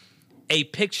draw a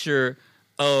picture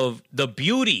of the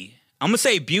beauty. I'm going to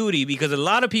say beauty because a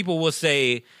lot of people will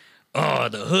say, oh,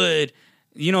 the hood.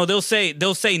 You know, they'll say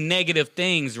negative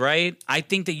things, right? I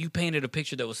think that you painted a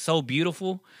picture that was so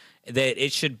beautiful that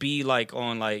it should be like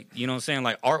on like, you know what I'm saying,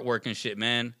 like artwork and shit,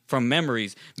 man, from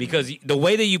memories. Because the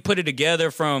way that you put it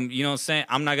together from, you know what I'm saying,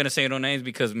 I'm not going to say no names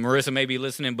because Marissa may be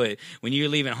listening, but when you're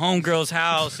leaving homegirl's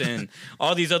house and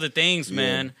all these other things,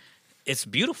 man, it's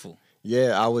beautiful.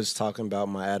 Yeah, I was talking about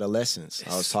my adolescence.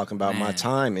 I was talking about my Man.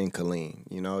 time in Killeen.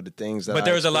 You know, the things that But I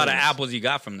there was a lot of experienced. apples you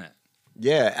got from that.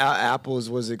 Yeah, Apples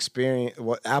was experience.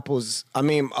 What Apples? I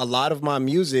mean, a lot of my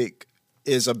music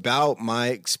is about my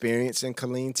experience in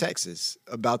Killeen, Texas.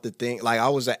 About the thing, like I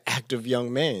was an active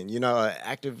young man, you know, an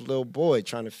active little boy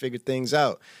trying to figure things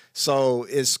out. So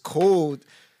it's cool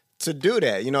to do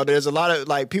that. You know, there's a lot of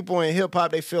like people in hip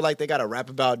hop. They feel like they got to rap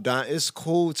about dying. It's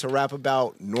cool to rap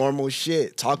about normal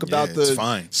shit. Talk about it's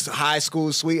fine. high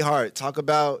school sweetheart. Talk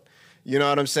about, you know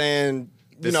what I'm saying.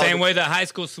 The same way the high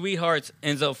school sweethearts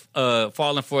ends up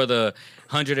falling for the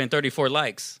 134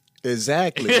 likes.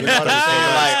 Exactly. You know what I'm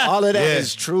saying? Like all of that Yeah.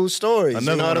 is true stories.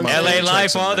 Another you know one what of I'm my saying? LA favorite Life,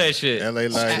 tracks on all that. that shit. LA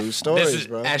Life. True stories, This is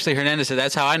bro. Ashley Hernandez said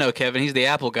that's how I know Kevin. He's the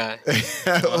Apple guy.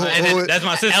 Who- That's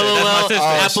my sister. LOL, That's my sister.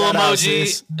 Apple shout out, emoji,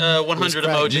 sis. 100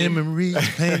 emoji. Memories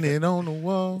painted on the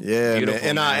wall. yeah, Beautiful,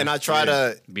 man. man. And I try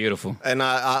to Beautiful. and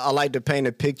I like to paint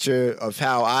a picture of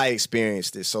how I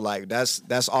experienced it. So like that's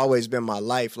always been my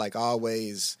life. Like I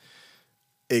always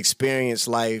experienced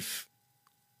life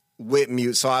with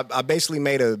music. So I basically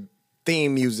made a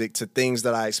theme music to things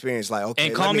that I experienced. Like okay,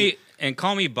 And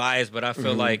call me biased, but I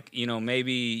feel like, you know,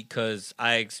 maybe because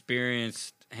I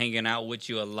experienced hanging out with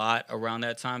you a lot around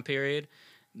that time period,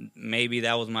 maybe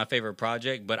that was my favorite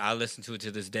project, but I listen to it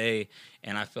to this day,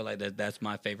 and I feel like that's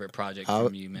my favorite project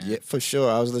from you, man. Yeah, for sure.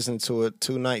 I was listening to it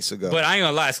 2 nights ago. But I ain't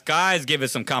gonna lie, Skies give it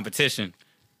some competition.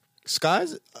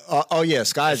 Skies? Oh yeah,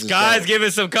 Skies. Skies is give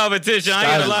it some competition. I ain't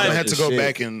Skies gonna is I lie. had to Shit. go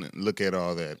back and look at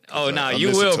all that. Oh, no, I you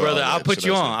listened will, to all brother. that, I'll put so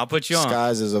you that's on. it. I'll put you on.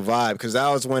 Skies is a vibe because that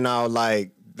was when I was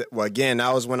like, well, again,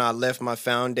 that was when I left my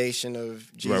foundation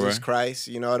of Jesus Right. Christ.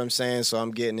 You know what I'm saying? So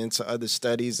I'm getting into other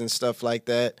studies and stuff like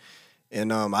that,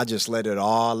 and I just let it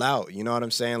all out. You know what I'm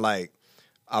saying? Like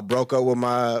I broke up with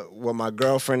my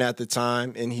girlfriend at the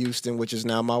time in Houston, which is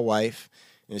now my wife,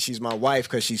 and she's my wife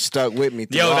because she stuck with me.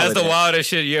 Through Yo, all that's of the that. wildest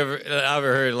shit you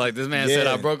ever heard. Like this man said,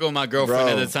 Yeah. I broke up with my girlfriend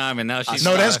Bro. at the time, and now she's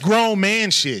No, that's fine. grown man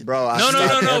shit. Bro, I No,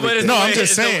 stopped but it's everything. No, the I'm way- just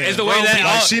it's the- saying. It's the way Grown that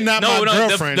people, like, she not my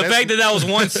girlfriend. The That's- fact that was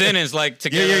one sentence, like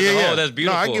together Yeah, as a yeah. whole, that's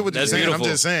beautiful. No, I get what you're That's saying. beautiful.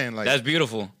 I'm just saying, like that's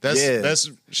beautiful. that's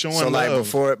showing So like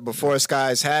love. before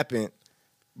Skies happened,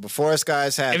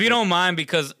 If you don't mind,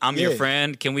 because I'm your Yeah.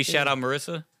 friend, can we shout out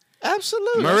Marissa?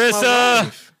 absolutely, Marissa! that's my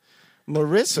wife.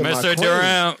 Marissa, my Mr.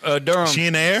 queen. Durham. She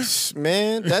in the air?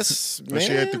 Man, that's Or man.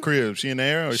 she at the crib? She in the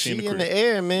air or she in the crib?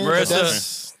 air, man.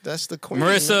 Marissa. That's the queen. man.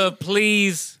 Marissa,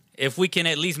 please, if we can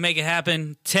at least make it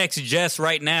happen, text Jess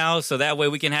right now so that way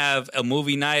we can have a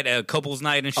movie night, a couples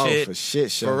night and Oh, shit. for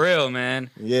shit, show. For real,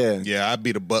 man. Yeah. Yeah, I'd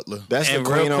be the butler. That's And the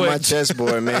real queen on my quick-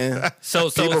 chessboard, man. So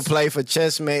People play for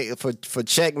chessmate for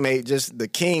checkmate, just the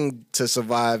king to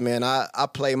survive, man. I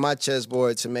play my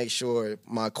chessboard to make sure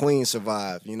my queen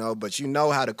survive, you know. But you know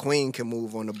how the queen can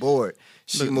move on the board.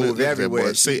 She Look move at that everywhere. boy.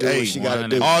 She See, do hey, what she gotta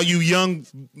do. all you young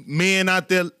men out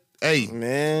there, hey,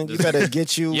 Man, you better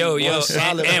get you Yo, one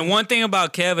solid. and one thing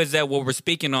about Kev is that what we're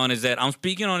speaking on is that I'm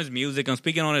speaking on his music, I'm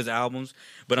speaking on his albums,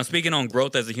 but I'm speaking on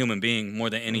growth as a human being more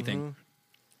than anything.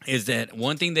 Mm-hmm. Is that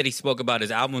one thing that he spoke about his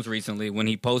albums recently when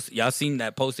he posted, y'all seen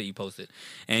that post that he posted,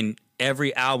 and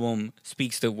every album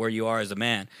speaks to where you are as a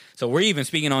man. So we're even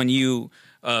speaking on you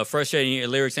frustrating your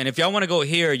lyrics, and if y'all want to go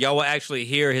here, y'all will actually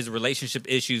hear his relationship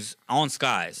issues on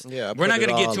Skies. Yeah, I we're put not it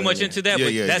gonna get all too in much there. into that, Yeah,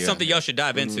 but yeah, that's yeah, something y'all should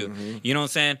dive into. You know what I'm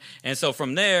saying? And so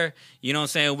from there, you know what I'm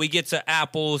saying, we get to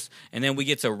Apples, and then we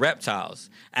get to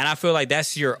Reptiles, and I feel like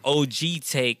that's your OG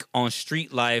take on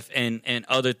street life and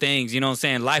other things. You know what I'm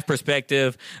saying? Life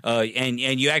perspective, and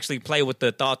you actually play with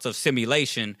the thoughts of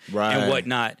simulation Right. and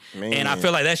whatnot. Man. And I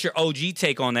feel like that's your OG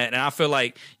take on that. And I feel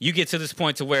like you get to this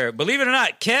point to where, believe it or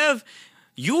not, Kev,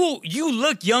 you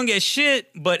look young as shit,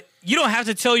 but you don't have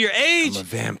to tell your age. I'm a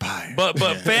vampire. But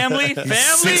family,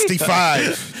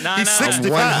 65. Nah, He's nah.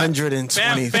 65.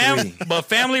 123. But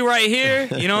family right here,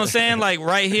 you know what I'm saying? Like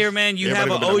right here, man, you Everybody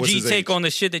have an gonna know what's OG his take age. on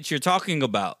the shit that you're talking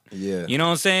about. Yeah. You know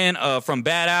what I'm saying? From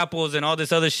Bad Apples and all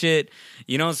this other shit.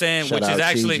 You know what I'm saying? Shout Which is out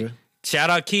actually Keedra. shout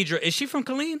out Keedra. Is she from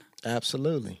Colleen?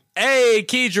 Absolutely. Hey,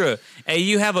 Keedra. Hey,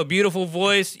 you have a beautiful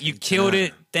voice. You killed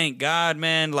it. Thank God,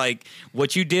 man. Like,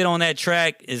 what you did on that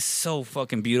track is so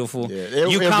fucking beautiful. Yeah. You It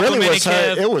really complimented was her.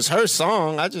 Kev. It was her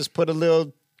song. I just put a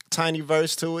little tiny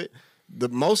verse to it. The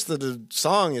most of the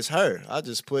song is her. I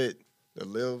just put a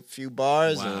little few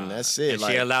bars Wow. and that's it.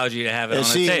 And she allowed you to have it and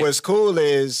on she the tape. what's cool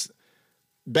is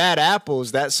Bad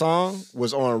Apples, that song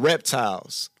was on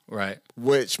Reptiles, Right.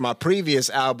 which my previous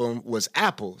album was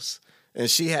Apples. And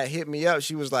she had hit me up.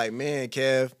 She was like, "Man,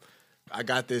 Kev, I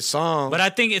got this song." But I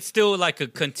think it's still like a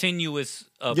continuous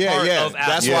part yeah. of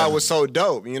That's Apple. why it was so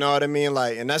dope. You know what I mean?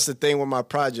 Like, and that's the thing with my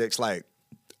projects. Like,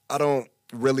 I don't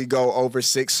really go over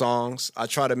 6 songs. I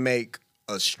try to make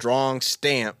a strong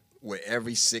stamp with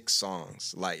every 6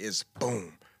 songs. Like, it's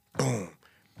boom, boom,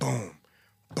 boom,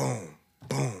 boom,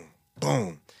 boom,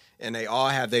 boom. And they all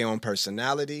have their own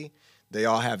personality. They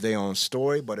all have their own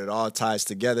story, but it all ties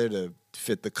together to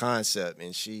fit the concept.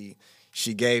 And she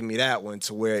gave me that one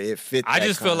to where it fit. I that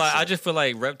just feel concept.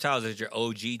 like Reptiles is your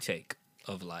OG take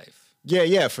of life.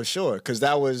 Yeah, for sure. Because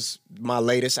that was my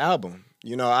latest album.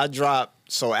 You know, I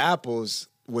dropped, so Apples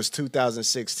was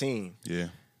 2016. Yeah.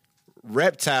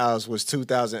 Reptiles was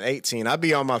 2018. I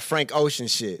be on my Frank Ocean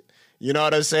shit. You know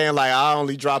what I'm saying? Like, I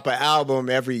only drop an album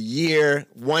every year,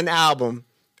 one album.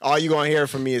 All you gonna hear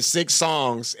from me is 6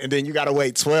 songs, and then you gotta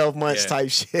wait 12 months Yeah. type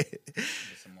shit.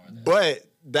 But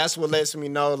that's what lets me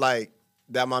know, like,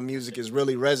 that my music is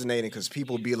really resonating, because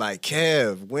people be like,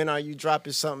 "Kev, when are you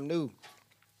dropping something new?"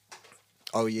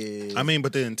 Oh yeah. I mean,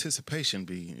 but the anticipation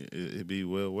it'd be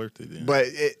well worth it. Then. But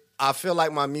I feel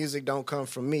like my music don't come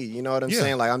from me. You know what I'm Yeah.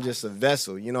 saying? Like, I'm just a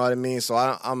vessel. You know what I mean? So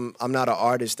I'm not an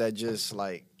artist that just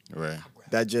like right.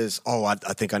 I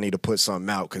think I need to put something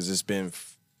out because it's been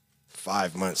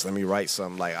 5 months. Let me write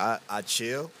something. Like, I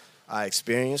chill, I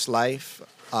experience life,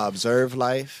 I observe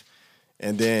life,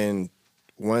 and then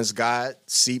once God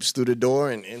seeps through the door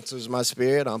and enters my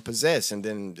spirit, I'm possessed, and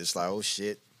then it's like, oh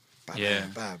shit, bye, Yeah.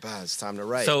 bye, it's time to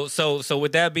write. So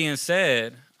with that being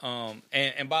said,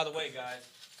 and by the way, guys,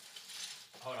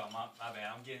 hold on, my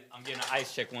bad. I'm getting an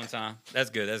ice check one time. That's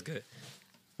good.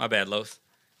 My bad, Los.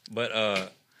 But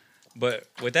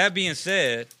with that being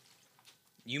said,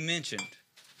 you mentioned,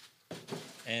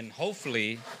 and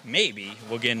hopefully, maybe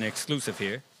we'll get an exclusive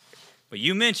here. But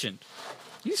you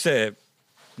said,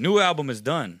 new album is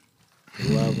done.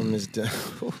 New album is done.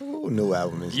 New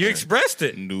album is You done. expressed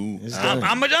it. New. It's album.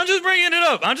 done. I'm just bringing it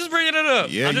up.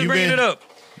 Yeah, I'm just bringing it up.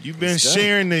 You've been It's done.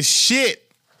 sharing the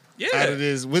shit. out of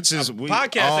this, which is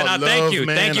podcast, all and I love, thank you.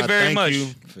 Man. Thank you very much.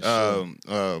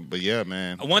 But yeah,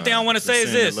 man. One thing I want to say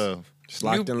is this: Just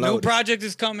locked and new loaded. project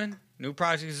is coming. New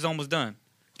project is almost done.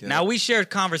 Yeah. Now we shared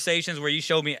conversations where you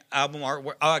showed me album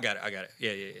artwork. Oh, I got it.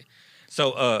 Yeah.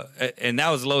 So, and that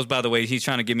was Lowe's, by the way. He's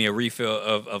trying to give me a refill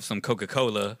of some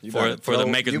Coca-Cola for the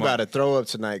Makers You Mark. about to throw up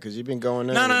tonight because you've been going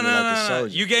in. No. with me like a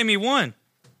soldier. You gave me one.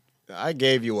 I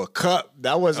gave you a cup.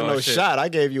 That wasn't no shit. shot. I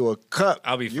gave you a cup.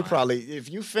 I'll be You fine. probably, if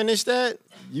you finish that,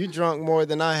 you drunk more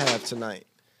than I have tonight.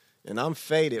 And I'm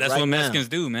faded That's right what now. Mexicans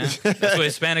do, man. That's what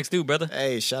Hispanics do, brother.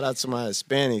 Hey, shout out to my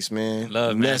Hispanics, man.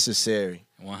 Love, man. Necessary.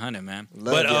 100, man.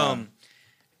 Love y'all.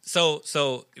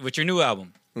 So with your new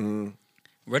album, Mm-hmm.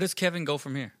 where does Kevin go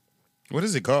from here? What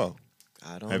is it called?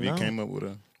 I don't Have know. you came up with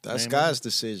a? That's name? God's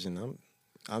decision.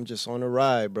 I'm just on a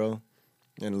ride, bro,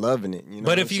 and loving it. You know But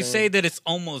what if I'm you saying? say that it's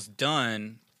almost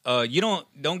done, you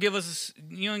don't give us.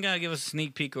 You don't gotta give us a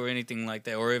sneak peek or anything like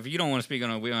that. Or if you don't want to speak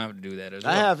on it, we don't have to do that as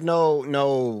well. I have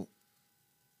no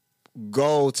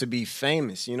goal to be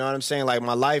famous. You know what I'm saying? Like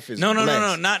my life is no,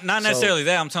 blessed. not So- necessarily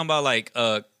that. I'm talking about like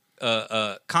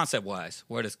concept wise.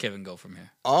 Where does Kevin go from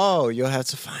here? Oh, you'll have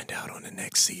to find out on the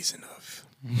next season of.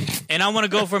 And I want to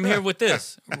go from here with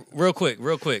this real quick.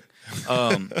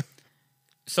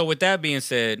 So with that being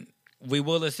said, we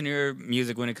will listen to your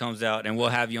music when it comes out, and we'll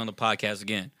have you on the podcast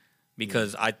again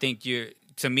because I think you're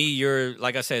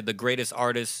like I said, the greatest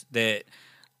artist that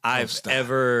I've stop.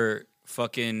 ever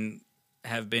fucking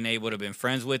have been able to been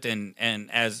friends with, and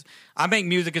as I make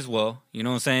music as well, you know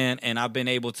what I'm saying, and I've been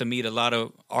able to meet a lot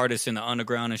of artists in the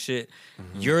underground and shit.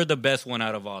 You're the best one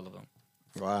out of all of them.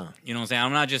 Wow. You know what I'm saying?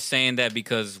 I'm not just saying that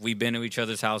because we've been to each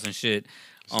other's house and shit.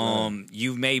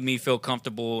 You've made me feel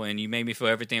comfortable and you made me feel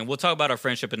everything. And we'll talk about our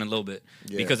friendship in a little bit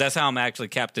because that's how I'm actually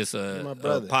capped this my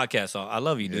brother. podcast off. I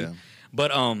love you, dude. Yeah.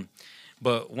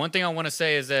 But one thing I want to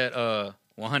say is that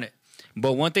 100.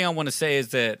 But one thing I want to say is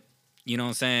that, you know what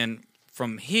I'm saying,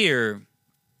 from here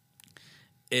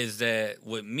is that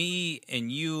with me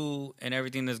and you and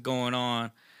everything that's going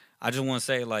on, I just want to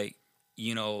say, like,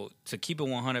 you know, to keep it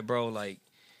 100, bro, like,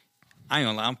 I ain't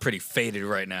gonna lie, I'm pretty faded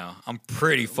right now. I'm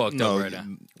pretty fucked up right now.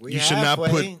 We You should not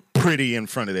put halfway- pretty in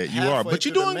front of that. You are, halfway but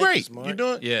you're through the doing great. Makers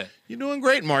Mark. Yeah. You're doing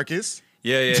great, Marcus.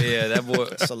 Yeah. That boy.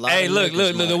 a lot Hey, of look.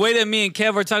 Makers The Mark. way that me and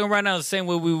Kev are talking right now is the same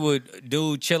way we would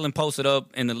do, chilling, posted up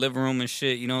in the living room and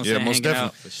shit. You know what I'm Yeah, saying? most Hanging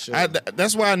out. definitely. sure.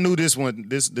 That's why I knew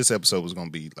this episode was gonna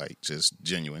be like just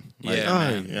genuine. Like, Yeah,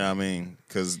 man. Yeah, I mean,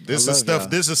 because this I is love stuff. y'all.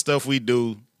 This is stuff we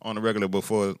do on the regular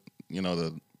before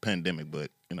the pandemic.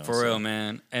 But For so real,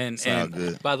 man. It's all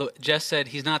good. By the way, Jess said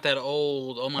he's not that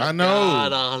old. Oh my I know.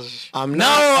 God. I'm No,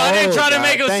 not I didn't old, try to God.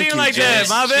 make him Thank seem you, like Jess.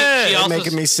 that. My bad. She You're also-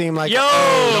 making me seem like Yo,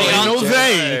 Ain't no Jess.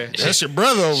 they. That's your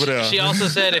brother over there. She also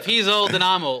said if he's old, then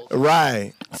I'm old.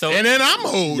 right. So and then I'm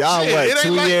old. Y'all Shit, what? it ain't 2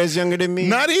 like- years younger than me?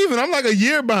 Not even. I'm like a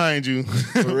year behind you.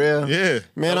 For real. Yeah.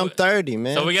 Man, I'm 30,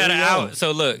 man. So we got an Pretty young. hour.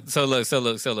 So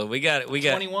look. We got.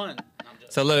 21.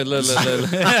 So look.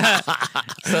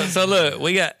 so look.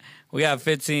 We got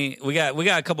 15. We got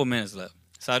a couple minutes left.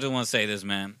 So I just want to say this,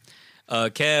 man.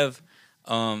 Kev,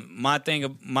 my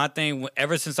thing.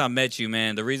 Ever since I met you,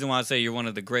 man, the reason why I say you're one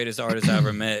of the greatest artists I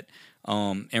ever met,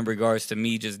 in regards to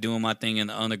me just doing my thing in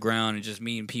the underground and just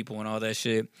meeting people and all that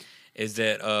shit, is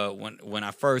that when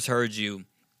I first heard you,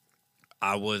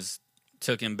 I was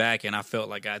taken back and I felt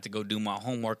like I had to go do my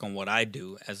homework on what I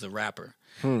do as a rapper.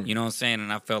 You know what I'm saying?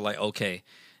 And I felt like, okay,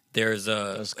 it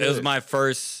was good. my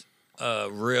first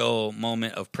real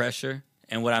moment of pressure.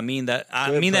 And what I mean that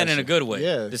Good in a pressure. good way.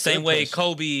 Yeah, the same good way pressure.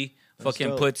 Kobe fucking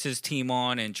dope. puts his team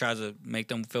on and tries to make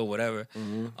them feel whatever.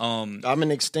 I'm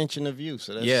an extension of you,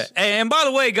 so that's Yeah. And by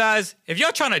the way, guys, if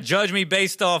y'all trying to judge me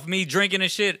based off me drinking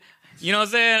and shit, you know what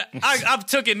I'm saying? I've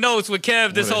taken notes with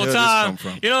Kev this Where the whole hell this time. come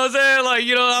from? You know what I'm saying?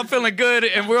 Like, I'm feeling good,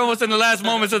 and we're almost in the last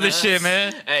moments of this shit,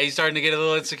 man. Hey, he's starting to get a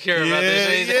little insecure about Yeah,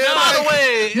 this. He's yeah, by the like-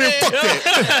 way, Man, fuck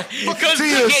that.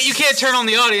 Because you can't turn on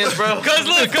the audience, bro. Cause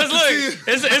look,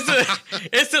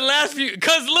 it's the last few.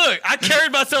 Cause look, I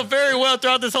carried myself very well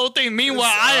throughout this whole thing. Meanwhile,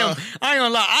 I ain't gonna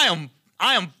lie,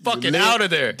 I am fucking Lit. out of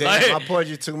there. Damn, Like, I poured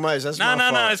you too much. That's no, my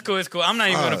fault. it's cool. I'm not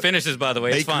even gonna finish this, by the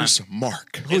way. It's fine. Baker's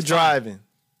Mark. Who's driving?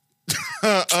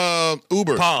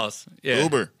 Uber. Pause. Yeah.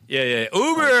 Uber. Yeah.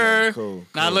 Uber. Okay, cool,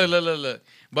 Now cool. look.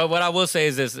 But what I will say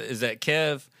is this: is that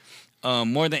Kev,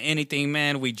 more than anything,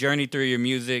 man, we journeyed through your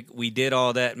music. We did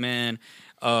all that, man.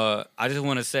 I just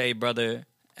want to say, brother,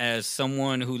 as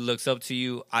someone who looks up to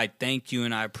you, I thank you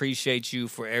and I appreciate you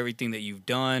for everything that you've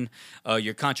done.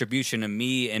 Your contribution to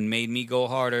me and made me go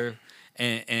harder.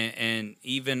 And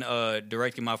even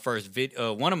directing my first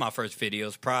one of my first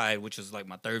videos, Pride, which was like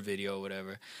my third video or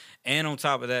whatever. And on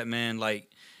top of that, man, like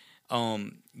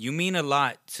you mean a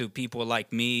lot to people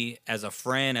like me as a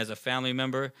friend, as a family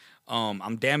member.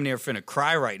 I'm damn near finna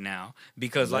cry right now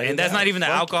because like, and that's not even the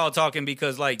alcohol talking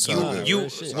because like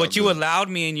you allowed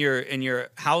me in your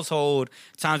household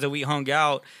times that we hung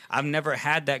out. I've never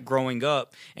had that growing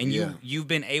up, and you've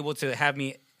been able to have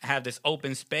me have this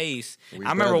open space. I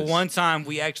remember one time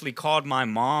we actually called my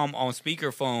mom on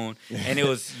speakerphone, and it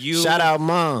was you. Shout out,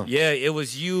 Mom. Yeah, it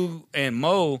was you and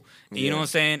Mo. You know what I'm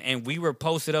saying? And we were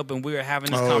posted up, and we were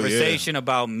having this conversation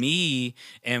about me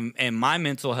and my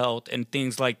mental health and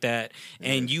things like that.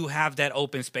 And you have that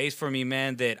open space for me,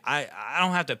 man, that I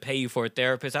don't have to pay you for a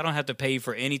therapist. I don't have to pay you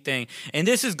for anything. And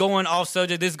this is going off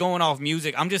subject. This is going off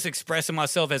music. I'm just expressing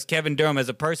myself as Kevin Durham as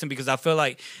a person because I feel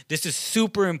like this is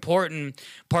super important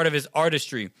part of his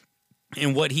artistry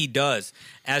and what he does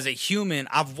as a human.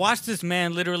 I've watched this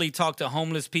man literally talk to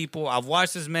homeless people. I've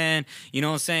watched this man, you know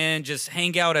what I'm saying, just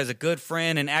hang out as a good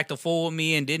friend and act a fool with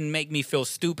me and didn't make me feel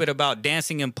stupid about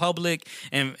dancing in public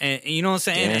and you know what I'm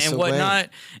saying, Dance and away. whatnot.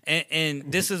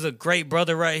 And this is a great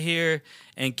brother right here.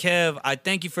 And Kev, I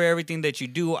thank you for everything that you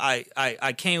do. I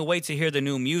can't wait to hear the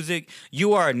new music.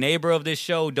 You are a neighbor of this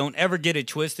show. Don't ever get it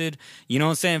twisted. You know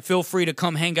what I'm saying? Feel free to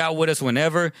come hang out with us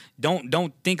whenever.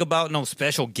 Don't think about no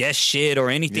special guest shit or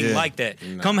anything like that.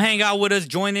 No. Come hang out with us.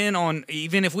 Join in on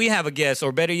even if we have a guest,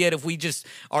 or better yet, if we just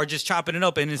are just chopping it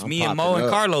up and it's me and Mo and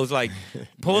Carlos. Like,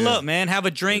 pull up, man. Have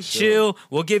a drink, chill.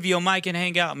 We'll give you a mic and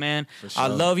hang out, man. I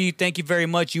love you. Thank you very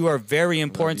much. You are very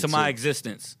important to my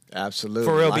existence. Absolutely.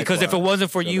 For real, Likewise. because if it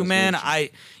wasn't for you, man,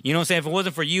 you know what I'm saying? If it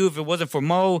wasn't for you, if it wasn't for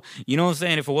Mo, you know what I'm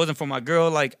saying? If it wasn't for my girl,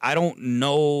 like, I don't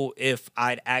know if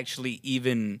I'd actually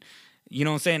even, you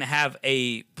know what I'm saying, have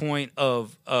a point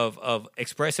of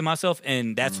expressing myself,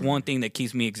 and that's one thing that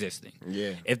keeps me existing.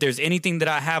 Yeah. If there's anything that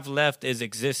I have left is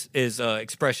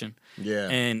expression. Yeah.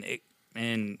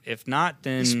 And if not,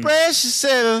 then express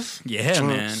yourself. Yeah,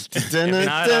 man.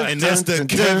 And that's the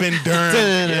Kevin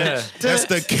Durham. Yeah. That's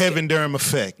the Kevin Durham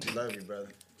effect. Love you, brother.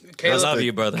 I love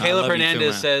you, brother. Caleb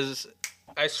Hernandez says,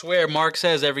 I swear Mark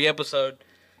says every episode,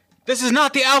 this is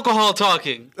not the alcohol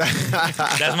talking.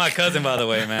 That's my cousin, by the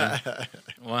way, man.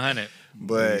 100.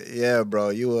 But yeah, bro,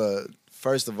 you are,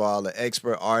 first of all, an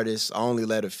expert artist. I only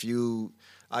let a few,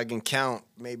 I can count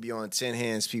maybe on 10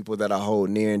 hands people that I hold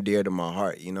near and dear to my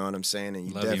heart. You know what I'm saying? And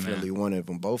you Love definitely you, one of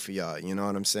them, both of y'all. You know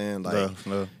what I'm saying? Like,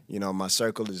 Love. you know, my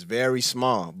circle is very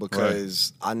small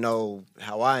because I know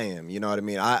how I am. You know what I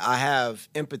mean? I have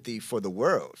empathy for the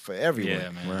world, for everyone. Yeah,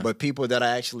 man. Right. But people that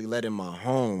I actually let in my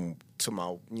home to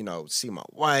my, you know, see my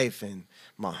wife and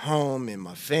my home and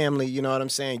my family, you know what I'm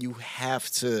saying?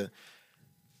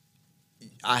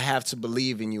 I have to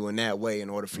believe in you in that way in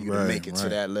order for you to make it to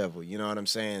that level. You know what I'm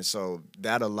saying? So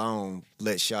that alone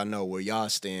lets y'all know where y'all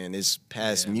stand. It's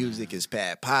past music, it's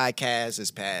past podcasts,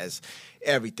 it's past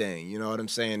everything. You know what I'm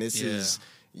saying? This is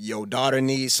your daughter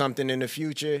needs something in the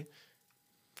future.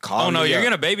 Call me you're up.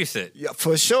 gonna babysit. Yeah,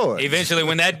 for sure. Eventually,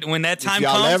 when that time if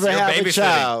y'all comes, ever you're have a babysitting.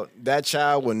 child, that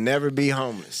child will never be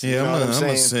homeless. Yeah, you know I'm what gonna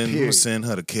I'm saying? I'm gonna send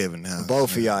her to Kevin now.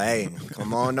 Both of y'all, hey,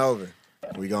 come on over.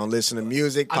 We gonna listen to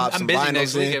music, pop I'm some busy vinyls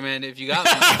next in. weekend, man, if you got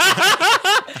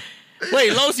me.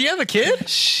 Wait, Los, you have a kid?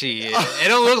 Shit. It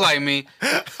don't look like me.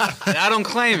 And I don't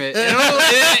claim it.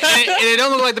 It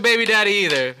don't look like the baby daddy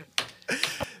either.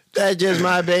 That's just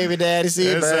my baby daddy. See,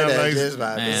 That bro, sound that's like- just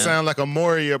my Man. It sound like a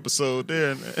Maury episode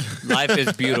there. Life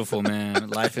is beautiful, man.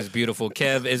 Life is beautiful.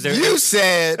 Kev, is there? You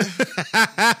said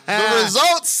the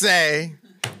results say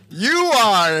you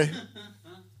are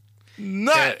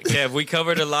not. Kev, we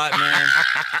covered a lot, man.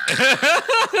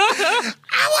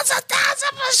 I was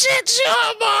 1,000%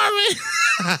 sure,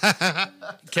 Marvin.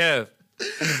 Kev,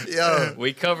 Yo,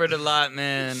 we covered a lot,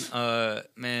 man.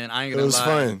 Man, I ain't gonna lie. it was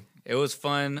fun. It was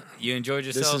fun. You enjoyed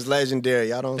yourself. This is legendary.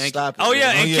 Y'all don't Thank stop you. it. Oh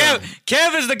yeah, man. and yeah.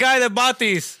 Kev is the guy that bought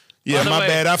these. Yeah, By the my way.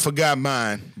 bad. I forgot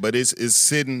mine, but it's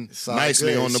sitting all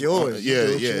nicely good. on the. It's yours. You Yeah,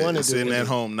 do what you wanna it's do sitting with at it.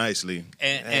 home nicely.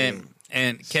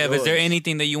 And Kev, is there yours.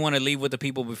 anything that you want to leave with the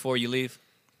people before you leave?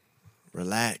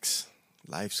 Relax.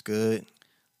 Life's good.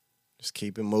 Just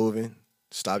keep it moving.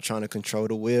 Stop trying to control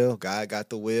the wheel. God got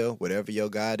the wheel. Whatever your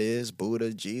God is,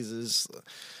 Buddha, Jesus.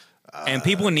 And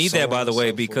people need so that, by on the and way, so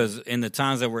forth. because in the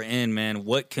times that we're in, man,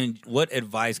 what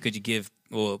advice could you give?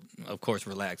 Well, of course,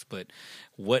 relax, but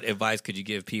what advice could you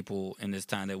give people in this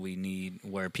time that we need,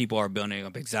 where people are building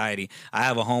up anxiety? I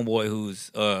have a homeboy who's,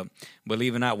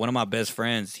 believe it or not, one of my best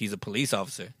friends. He's a police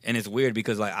officer, and it's weird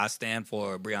because like I stand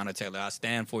for Breonna Taylor, I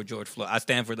stand for George Floyd, I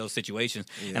stand for those situations,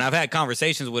 and I've had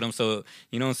conversations with him. So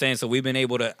you know what I'm saying. So I've been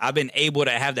able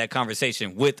to have that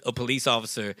conversation with a police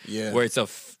officer, Yeah. where it's a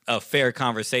fair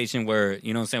conversation, where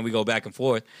you know what I'm saying we go back and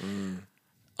forth.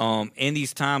 in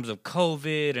these times of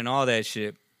COVID and all that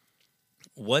shit,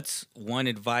 what's one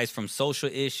advice from social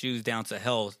issues down to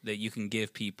health that you can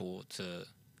give people to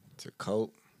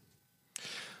cope?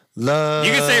 Love.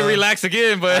 You can say relax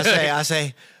again, but I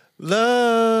say,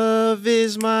 love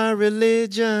is my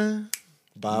religion.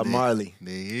 Bob Marley.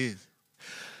 There he is.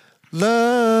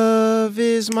 Love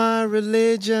is my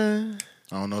religion.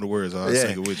 I don't know the words. I'll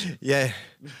sing it with you. Yeah.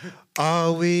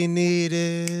 All we need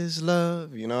is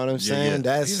love. You know what I'm saying?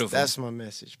 yeah. That's my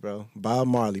message, bro. Bob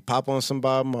Marley. Pop on some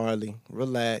Bob Marley.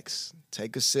 Relax.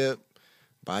 Take a sip.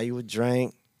 Buy you a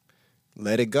drink.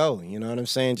 Let it go. You know what I'm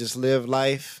saying? Just live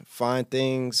life. Find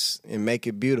things and make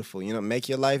it beautiful. You know, make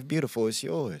your life beautiful. It's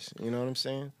yours. You know what I'm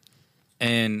saying?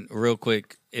 And real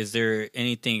quick, is there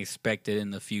anything expected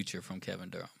in the future from Kevin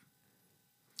Durham?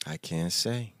 I can't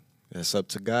say. That's up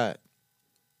to God.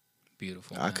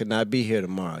 Beautiful. I man. could not be here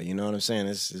tomorrow. You know what I'm saying?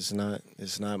 It's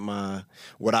not my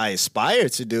what I aspire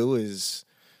to do is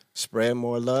spread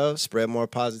more love, spread more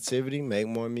positivity, make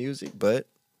more music, but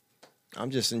I'm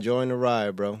just enjoying the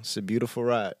ride, bro. It's a beautiful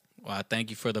ride. Well, I thank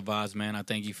you for the vibes, man. I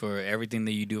thank you for everything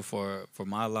that you do for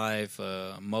my life,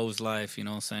 Mo's life. You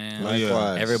know what I'm saying?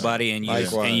 Likewise. Everybody, and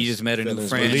you just met a new Feelings,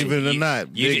 friend. Believe it or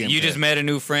not, big you impact. just met a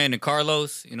new friend, and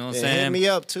Carlos. You know what I'm Hit saying? me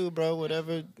up too, bro.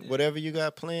 Whatever you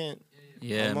got planned.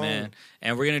 Yeah, Come on. man.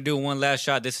 And we're gonna do one last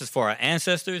shot. This is for our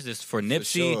ancestors. This is for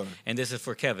Nipsey, sure. and this is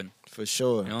for Kevin. For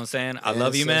sure. You know what I'm saying? I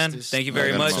love you, man. Ancestors. Thank you I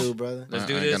very got much. them Too, brother. Let's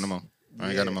do I ain't this. got no more. I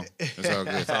ain't got no more. It's all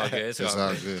good. It's all good. It's It's all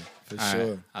all good. good. For All right.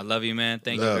 sure. I love you, man.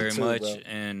 Thank Love you very too, much, bro.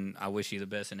 and I wish you the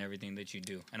best in everything that you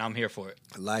do. And I'm here for it.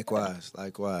 Likewise.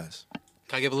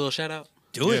 Can I give a little shout out?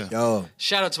 Do Yeah. it. Yo,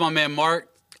 Shout out to my man Mark.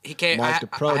 He came. Mark the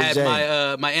I had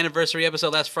protege. my anniversary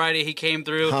episode last Friday. He came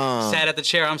through, Huh. sat at the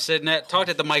chair I'm sitting at, talked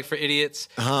at the mic for idiots,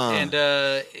 Huh.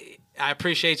 and I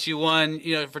appreciate you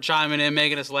for chiming in,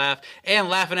 making us laugh, and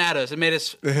laughing at us. It made us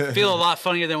feel a lot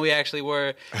funnier than we actually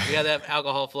were. We had that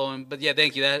alcohol flowing, but yeah,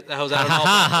 thank you. That was out on all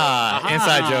platforms.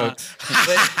 Inside jokes.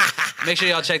 But make sure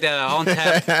y'all check that out on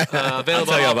tap.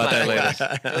 Available. I'll tell you on all about that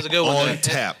platforms. It was a good one. On man.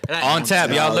 tap. And I- On tap,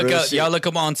 y'all Nah, look real up. shit. Y'all look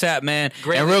up on tap, man.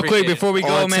 Greatly And real quick appreciate it. before we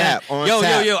go, On man. tap, on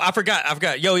tap. Yo, I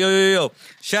forgot. Yo.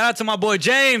 Shout out to my boy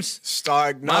James.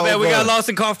 Stark My bad, we got lost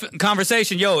in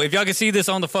conversation. Yo, if y'all can see this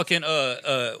on the fucking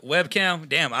webcam,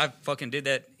 damn, I fucking did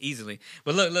that easily.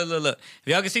 But look. If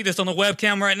y'all can see this on the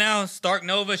webcam right now, Stark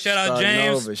Nova, shout out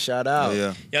James. Nova, shout out.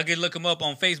 Yeah. Y'all can look him up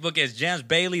on Facebook as James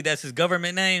Bailey. That's his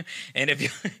government name. And if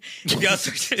y'all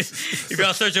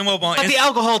search him up on Not the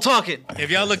alcohol talking. if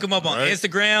y'all look him up on Right.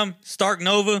 Instagram, Stark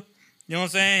Nova, you know what I'm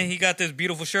saying? He got this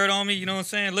beautiful shirt on me, you know what I'm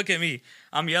saying? Look at me.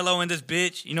 I'm yellow in this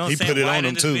bitch, you know what I'm He saying? put it White on in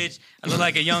him, this too. bitch. I look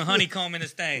like a young honeycomb in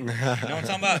this thing. You know what I'm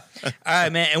talking about? All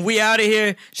right, man. And we out of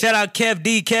here. Shout out Kev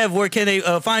D. Kev, where can they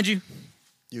find you?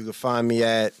 You can find me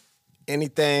at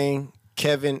anything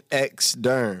Kevin X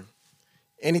Durham.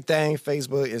 Anything,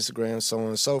 Facebook, Instagram, so on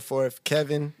and so forth.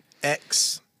 Kevin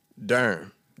X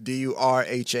Durham.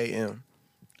 Durham.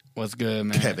 What's good,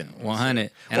 man? Kevin.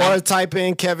 100. And Or type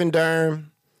in Kevin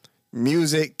Durham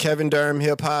music, Kevin Durham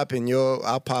hip hop, and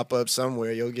I'll pop up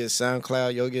somewhere. You'll get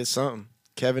SoundCloud, you'll get something.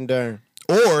 Kevin Durham.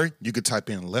 Or you could type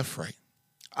in left, right.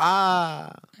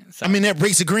 That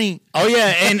race of green. Oh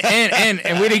yeah,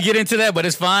 and we didn't get into that, but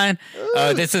it's fine.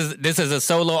 This is a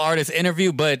solo artist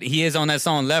interview, but he is on that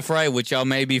song Left Right, which y'all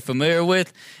may be familiar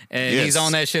with, and Yes. he's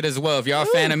on that shit as well. If y'all a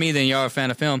fan of me, then y'all a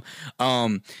fan of him.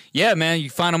 Yeah, man, you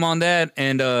find him on that,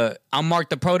 and I'm Mark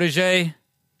the Protege.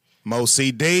 Mo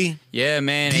CD, Yeah,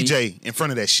 man, and- DJ in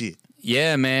front of that shit.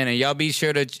 yeah, man, and y'all be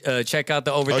sure to check out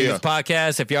the Overthinkers yeah.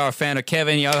 podcast. If y'all are a fan of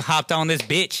Kevin, y'all hopped on this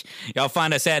bitch. Y'all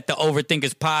find us at the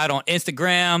Overthinkers Pod on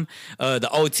Instagram, the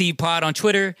OT Pod on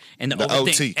Twitter, and the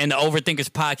OT. and the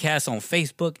Overthinkers Podcast on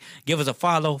Facebook. Give us a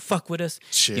follow, fuck with us.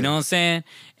 Shit. You know what I'm saying?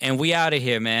 And we out of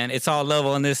here, man. It's all love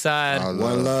on this side. All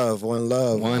One love, one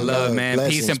man.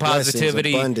 Peace and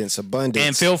positivity. Abundance.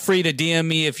 And feel free to DM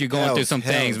me if you're going through some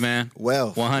things, man.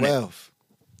 Wealth. 100. Wealth.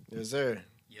 Yes, sir.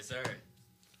 Yes, sir.